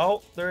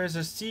 Oh, there is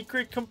a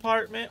secret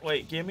compartment.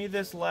 Wait, give me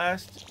this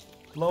last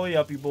blowy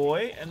uppy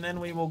boy, and then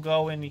we will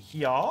go in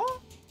here.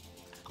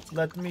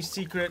 Let me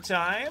secret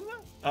time.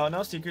 Oh,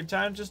 no secret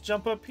time. Just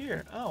jump up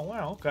here. Oh,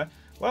 wow. Okay.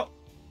 Well,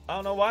 I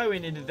don't know why we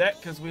needed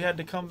that, because we had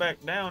to come back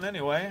down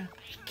anyway.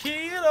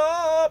 Key it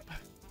up.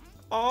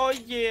 Oh,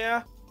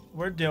 yeah.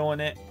 We're doing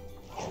it.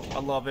 I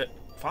love it.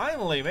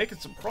 Finally, making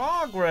some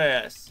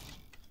progress.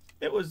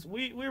 It was,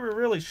 we were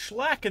really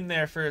slacking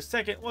there for a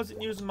second.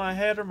 Wasn't using my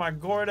head or my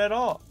gourd at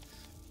all.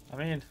 I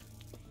mean,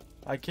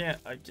 I can't,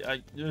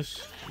 I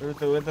just, with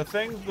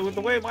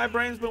the way my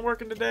brain's been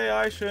working today,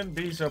 I shouldn't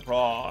be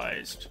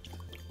surprised.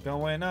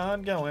 Going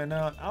on. I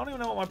don't even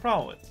know what my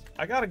problem is.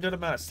 I got a good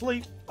amount of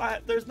sleep.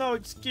 There's no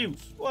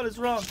excuse. What is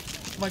wrong?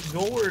 My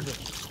gourd.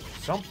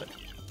 Something.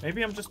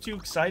 Maybe I'm just too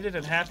excited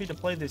and happy to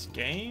play this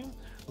game?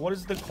 What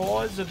is the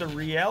cause of the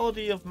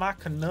reality of my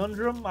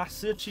conundrum, my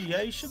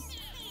situation?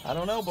 I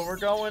don't know, but we're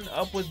going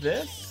up with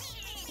this.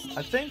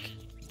 I think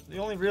the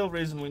only real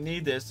reason we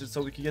need this is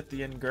so we can get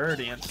the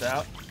ingredients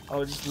out.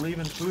 Oh, just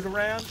leaving food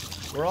around.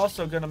 We're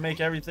also going to make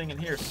everything in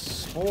here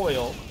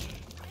spoil.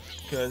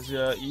 Because,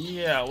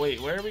 yeah, wait,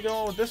 where are we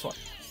going with this one?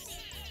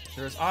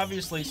 There's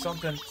obviously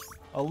something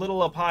a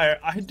little up higher.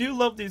 I do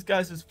love these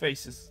guys'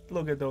 faces.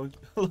 Look at those.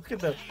 Look at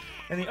them.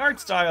 And the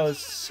art style is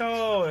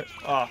so,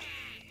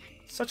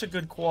 such a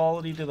good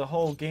quality to the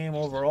whole game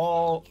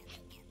overall.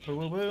 Boom,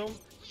 boom, boom.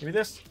 Give me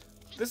this.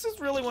 This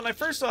is really, when I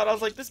first saw it, I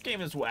was like, this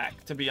game is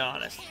whack, to be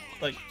honest.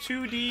 Like,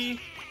 2D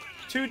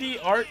 2D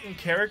art and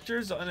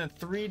characters in a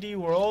 3D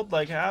world.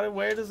 Like,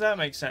 where does that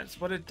make sense?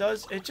 But it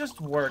does, it just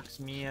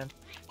works, man.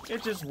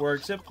 It just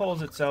works. It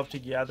pulls itself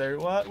together.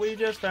 What? We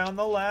just found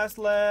the last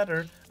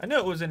letter. I knew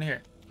it was in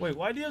here. Wait,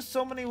 why do you have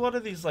so many, what are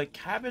these, like,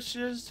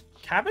 cabbages?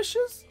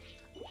 Cabbages?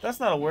 That's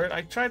not a word.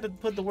 I tried to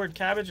put the word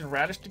cabbage and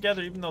radish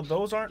together, even though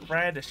those aren't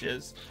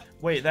radishes.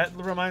 Wait, that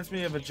reminds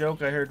me of a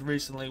joke I heard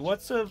recently.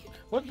 What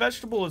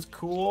vegetable is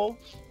cool,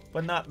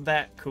 but not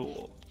that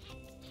cool?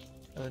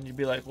 And then you'd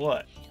be like,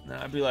 what? And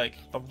I'd be like,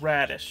 a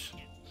radish.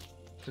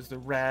 Because they're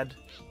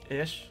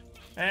rad-ish.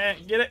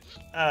 Get it?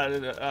 I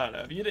don't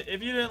know.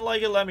 If you didn't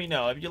like it, let me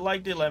know. If you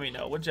liked it, let me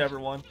know. Whichever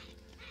one.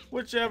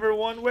 Whichever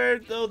one. Where,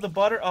 though, the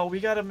butter? Oh, we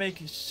gotta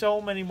make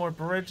so many more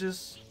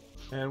bridges.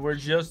 And we're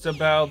just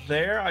about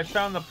there. I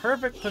found the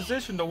perfect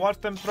position to watch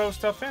them throw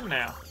stuff in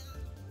now.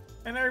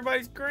 And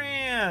everybody's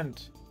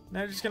grand.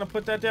 Now I'm just gonna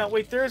put that down.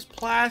 Wait, there's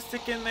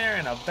plastic in there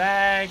and a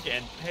bag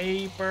and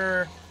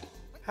paper.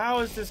 How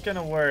is this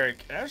gonna work?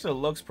 It actually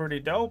looks pretty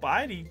dope.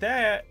 I'd eat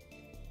that.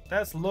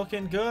 That's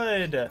looking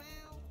good.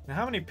 Now,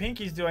 how many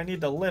pinkies do I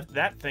need to lift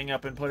that thing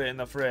up and put it in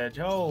the fridge?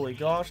 Holy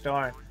gosh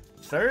darn.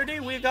 30?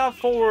 We got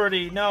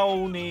 40.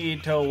 No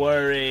need to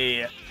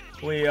worry.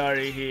 We are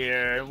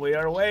here. We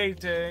are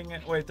waiting.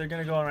 Wait, they're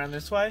gonna go around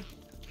this way?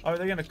 Are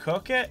they gonna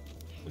cook it?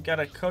 We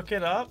gotta cook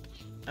it up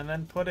and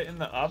then put it in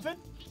the oven?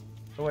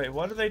 Oh, wait,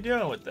 what are they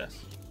doing with this?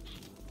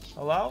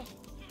 Hello?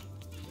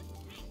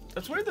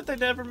 That's weird that they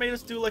never made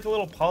us do like a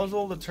little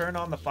puzzle to turn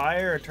on the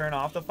fire or turn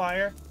off the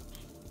fire.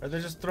 Or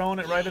they're just throwing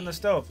it right in the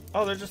stove.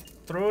 Oh, they just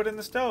threw it in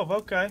the stove.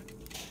 Okay.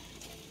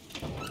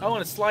 Oh,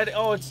 and it's sliding.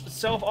 Oh, it's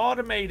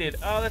self-automated.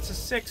 Oh, that's a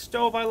sick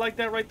stove. I like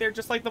that right there.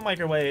 Just like the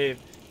microwave.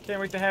 Can't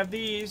wait to have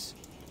these.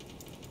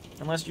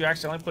 Unless you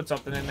accidentally put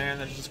something in there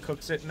and then it just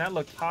cooks it. And that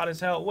looked hot as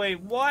hell. Wait,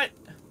 what?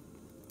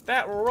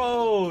 That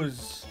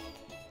rose.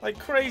 Like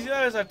crazy.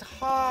 That is a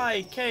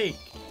Thai cake.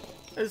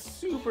 That's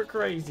super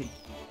crazy.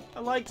 I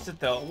likes it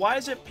though. Why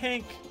is it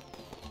pink?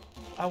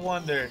 I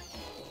wonder.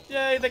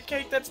 Yay, the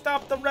cake that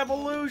stopped the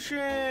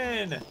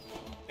revolution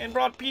and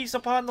brought peace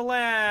upon the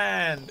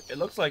land. It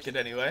looks like it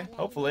anyway,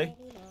 hopefully.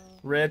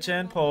 Rich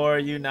and poor,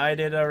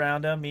 united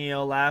around a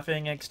meal,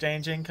 laughing,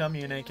 exchanging,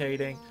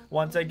 communicating.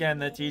 Once again,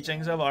 the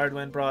teachings of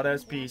Ardwin brought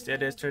us peace.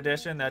 It is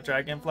tradition that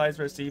dragonflies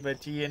receive a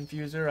tea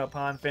infuser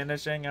upon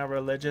finishing our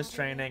religious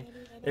training.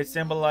 It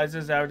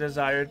symbolizes our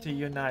desire to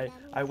unite.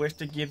 I wish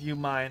to give you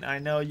mine. I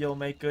know you'll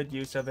make good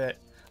use of it.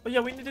 Oh yeah,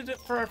 we needed it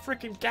for our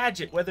freaking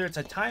gadget. Whether it's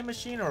a time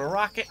machine or a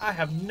rocket, I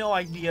have no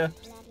idea.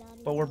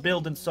 But we're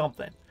building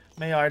something.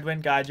 May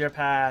Ardwin guide your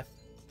path.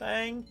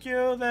 Thank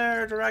you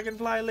there,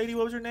 Dragonfly Lady.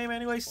 What was your name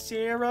anyway?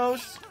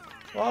 Saros?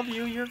 Love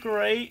you, you're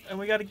great. And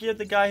we gotta give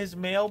the guy his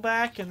mail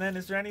back. And then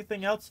is there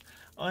anything else?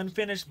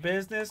 Unfinished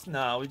business?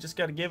 No, we just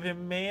gotta give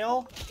him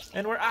mail.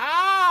 And we're...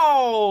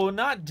 Ow!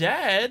 Not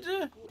dead.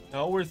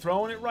 No, we're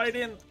throwing it right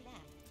in.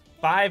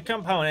 5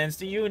 components.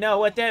 Do you know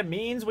what that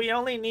means? We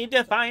only need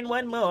to find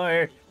one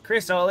more.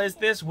 Crystal is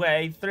this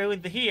way. Through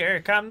here.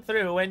 Come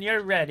through when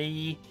you're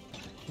ready.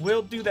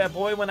 We'll do that,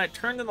 boy. When I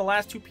turned in the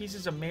last 2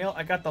 pieces of mail,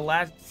 I got the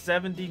last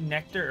 70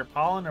 nectar or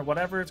pollen or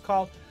whatever it's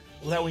called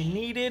that we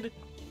needed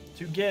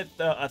to get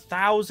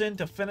 1,000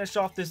 to finish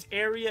off this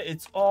area.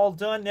 It's all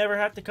done. Never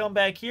have to come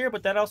back here,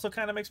 but that also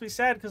kind of makes me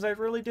sad because I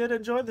really did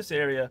enjoy this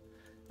area.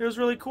 It was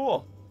really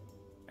cool.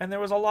 And there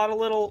was a lot of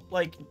little,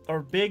 like, or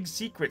big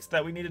secrets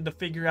that we needed to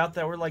figure out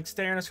that were, like,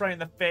 staring us right in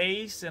the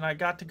face. And I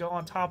got to go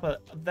on top of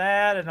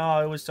that. And, oh,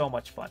 it was so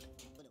much fun.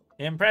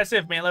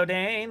 Impressive,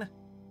 Melodane.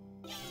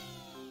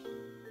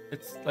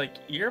 It's, like,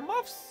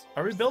 earmuffs?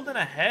 Are we building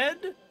a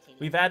head?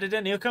 We've added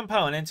a new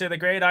component to the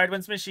Great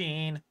Ardwin's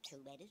machine.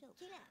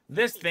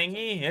 This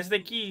thingy is the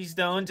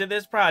keystone to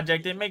this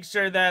project. It makes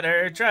sure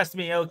that, trust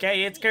me,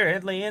 okay? It's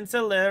currently in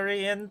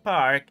Silurian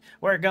Park.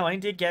 We're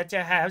going to get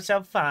to have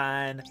some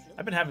fun.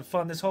 I've been having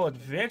fun this whole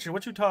adventure.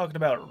 What you talking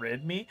about,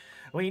 Ridme?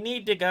 We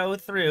need to go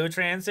through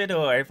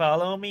Transidor.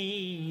 Follow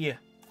me.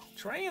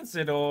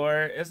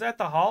 Transidor? Is that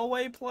the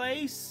hallway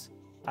place?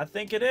 I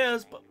think it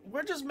is, but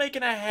we're just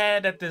making a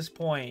head at this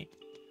point.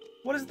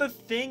 What is the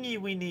thingy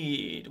we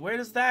need? Where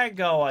does that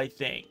go, I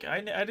think?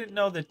 I didn't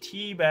know the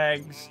tea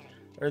bags...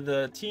 or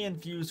the tea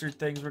infuser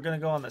things were gonna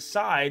go on the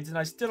sides, and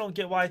I still don't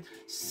get why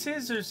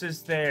scissors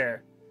is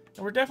there.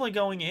 And we're definitely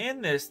going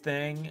in this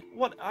thing.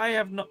 What I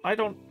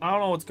don't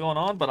know what's going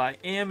on, but I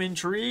am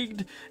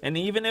intrigued. And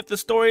even if the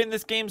story in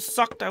this game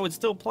sucked, I would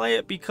still play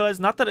it because,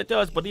 not that it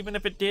does, but even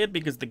if it did,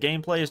 because the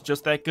gameplay is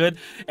just that good.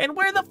 And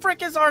where the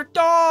frick is our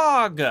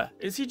dog?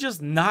 Is he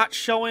just not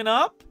showing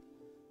up?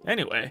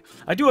 Anyway,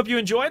 I do hope you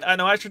enjoyed. I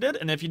know I sure did.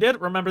 And if you did,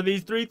 remember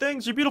these 3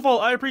 things. You're beautiful.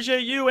 I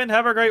appreciate you, and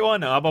have a great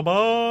one.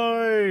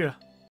 Bye-bye.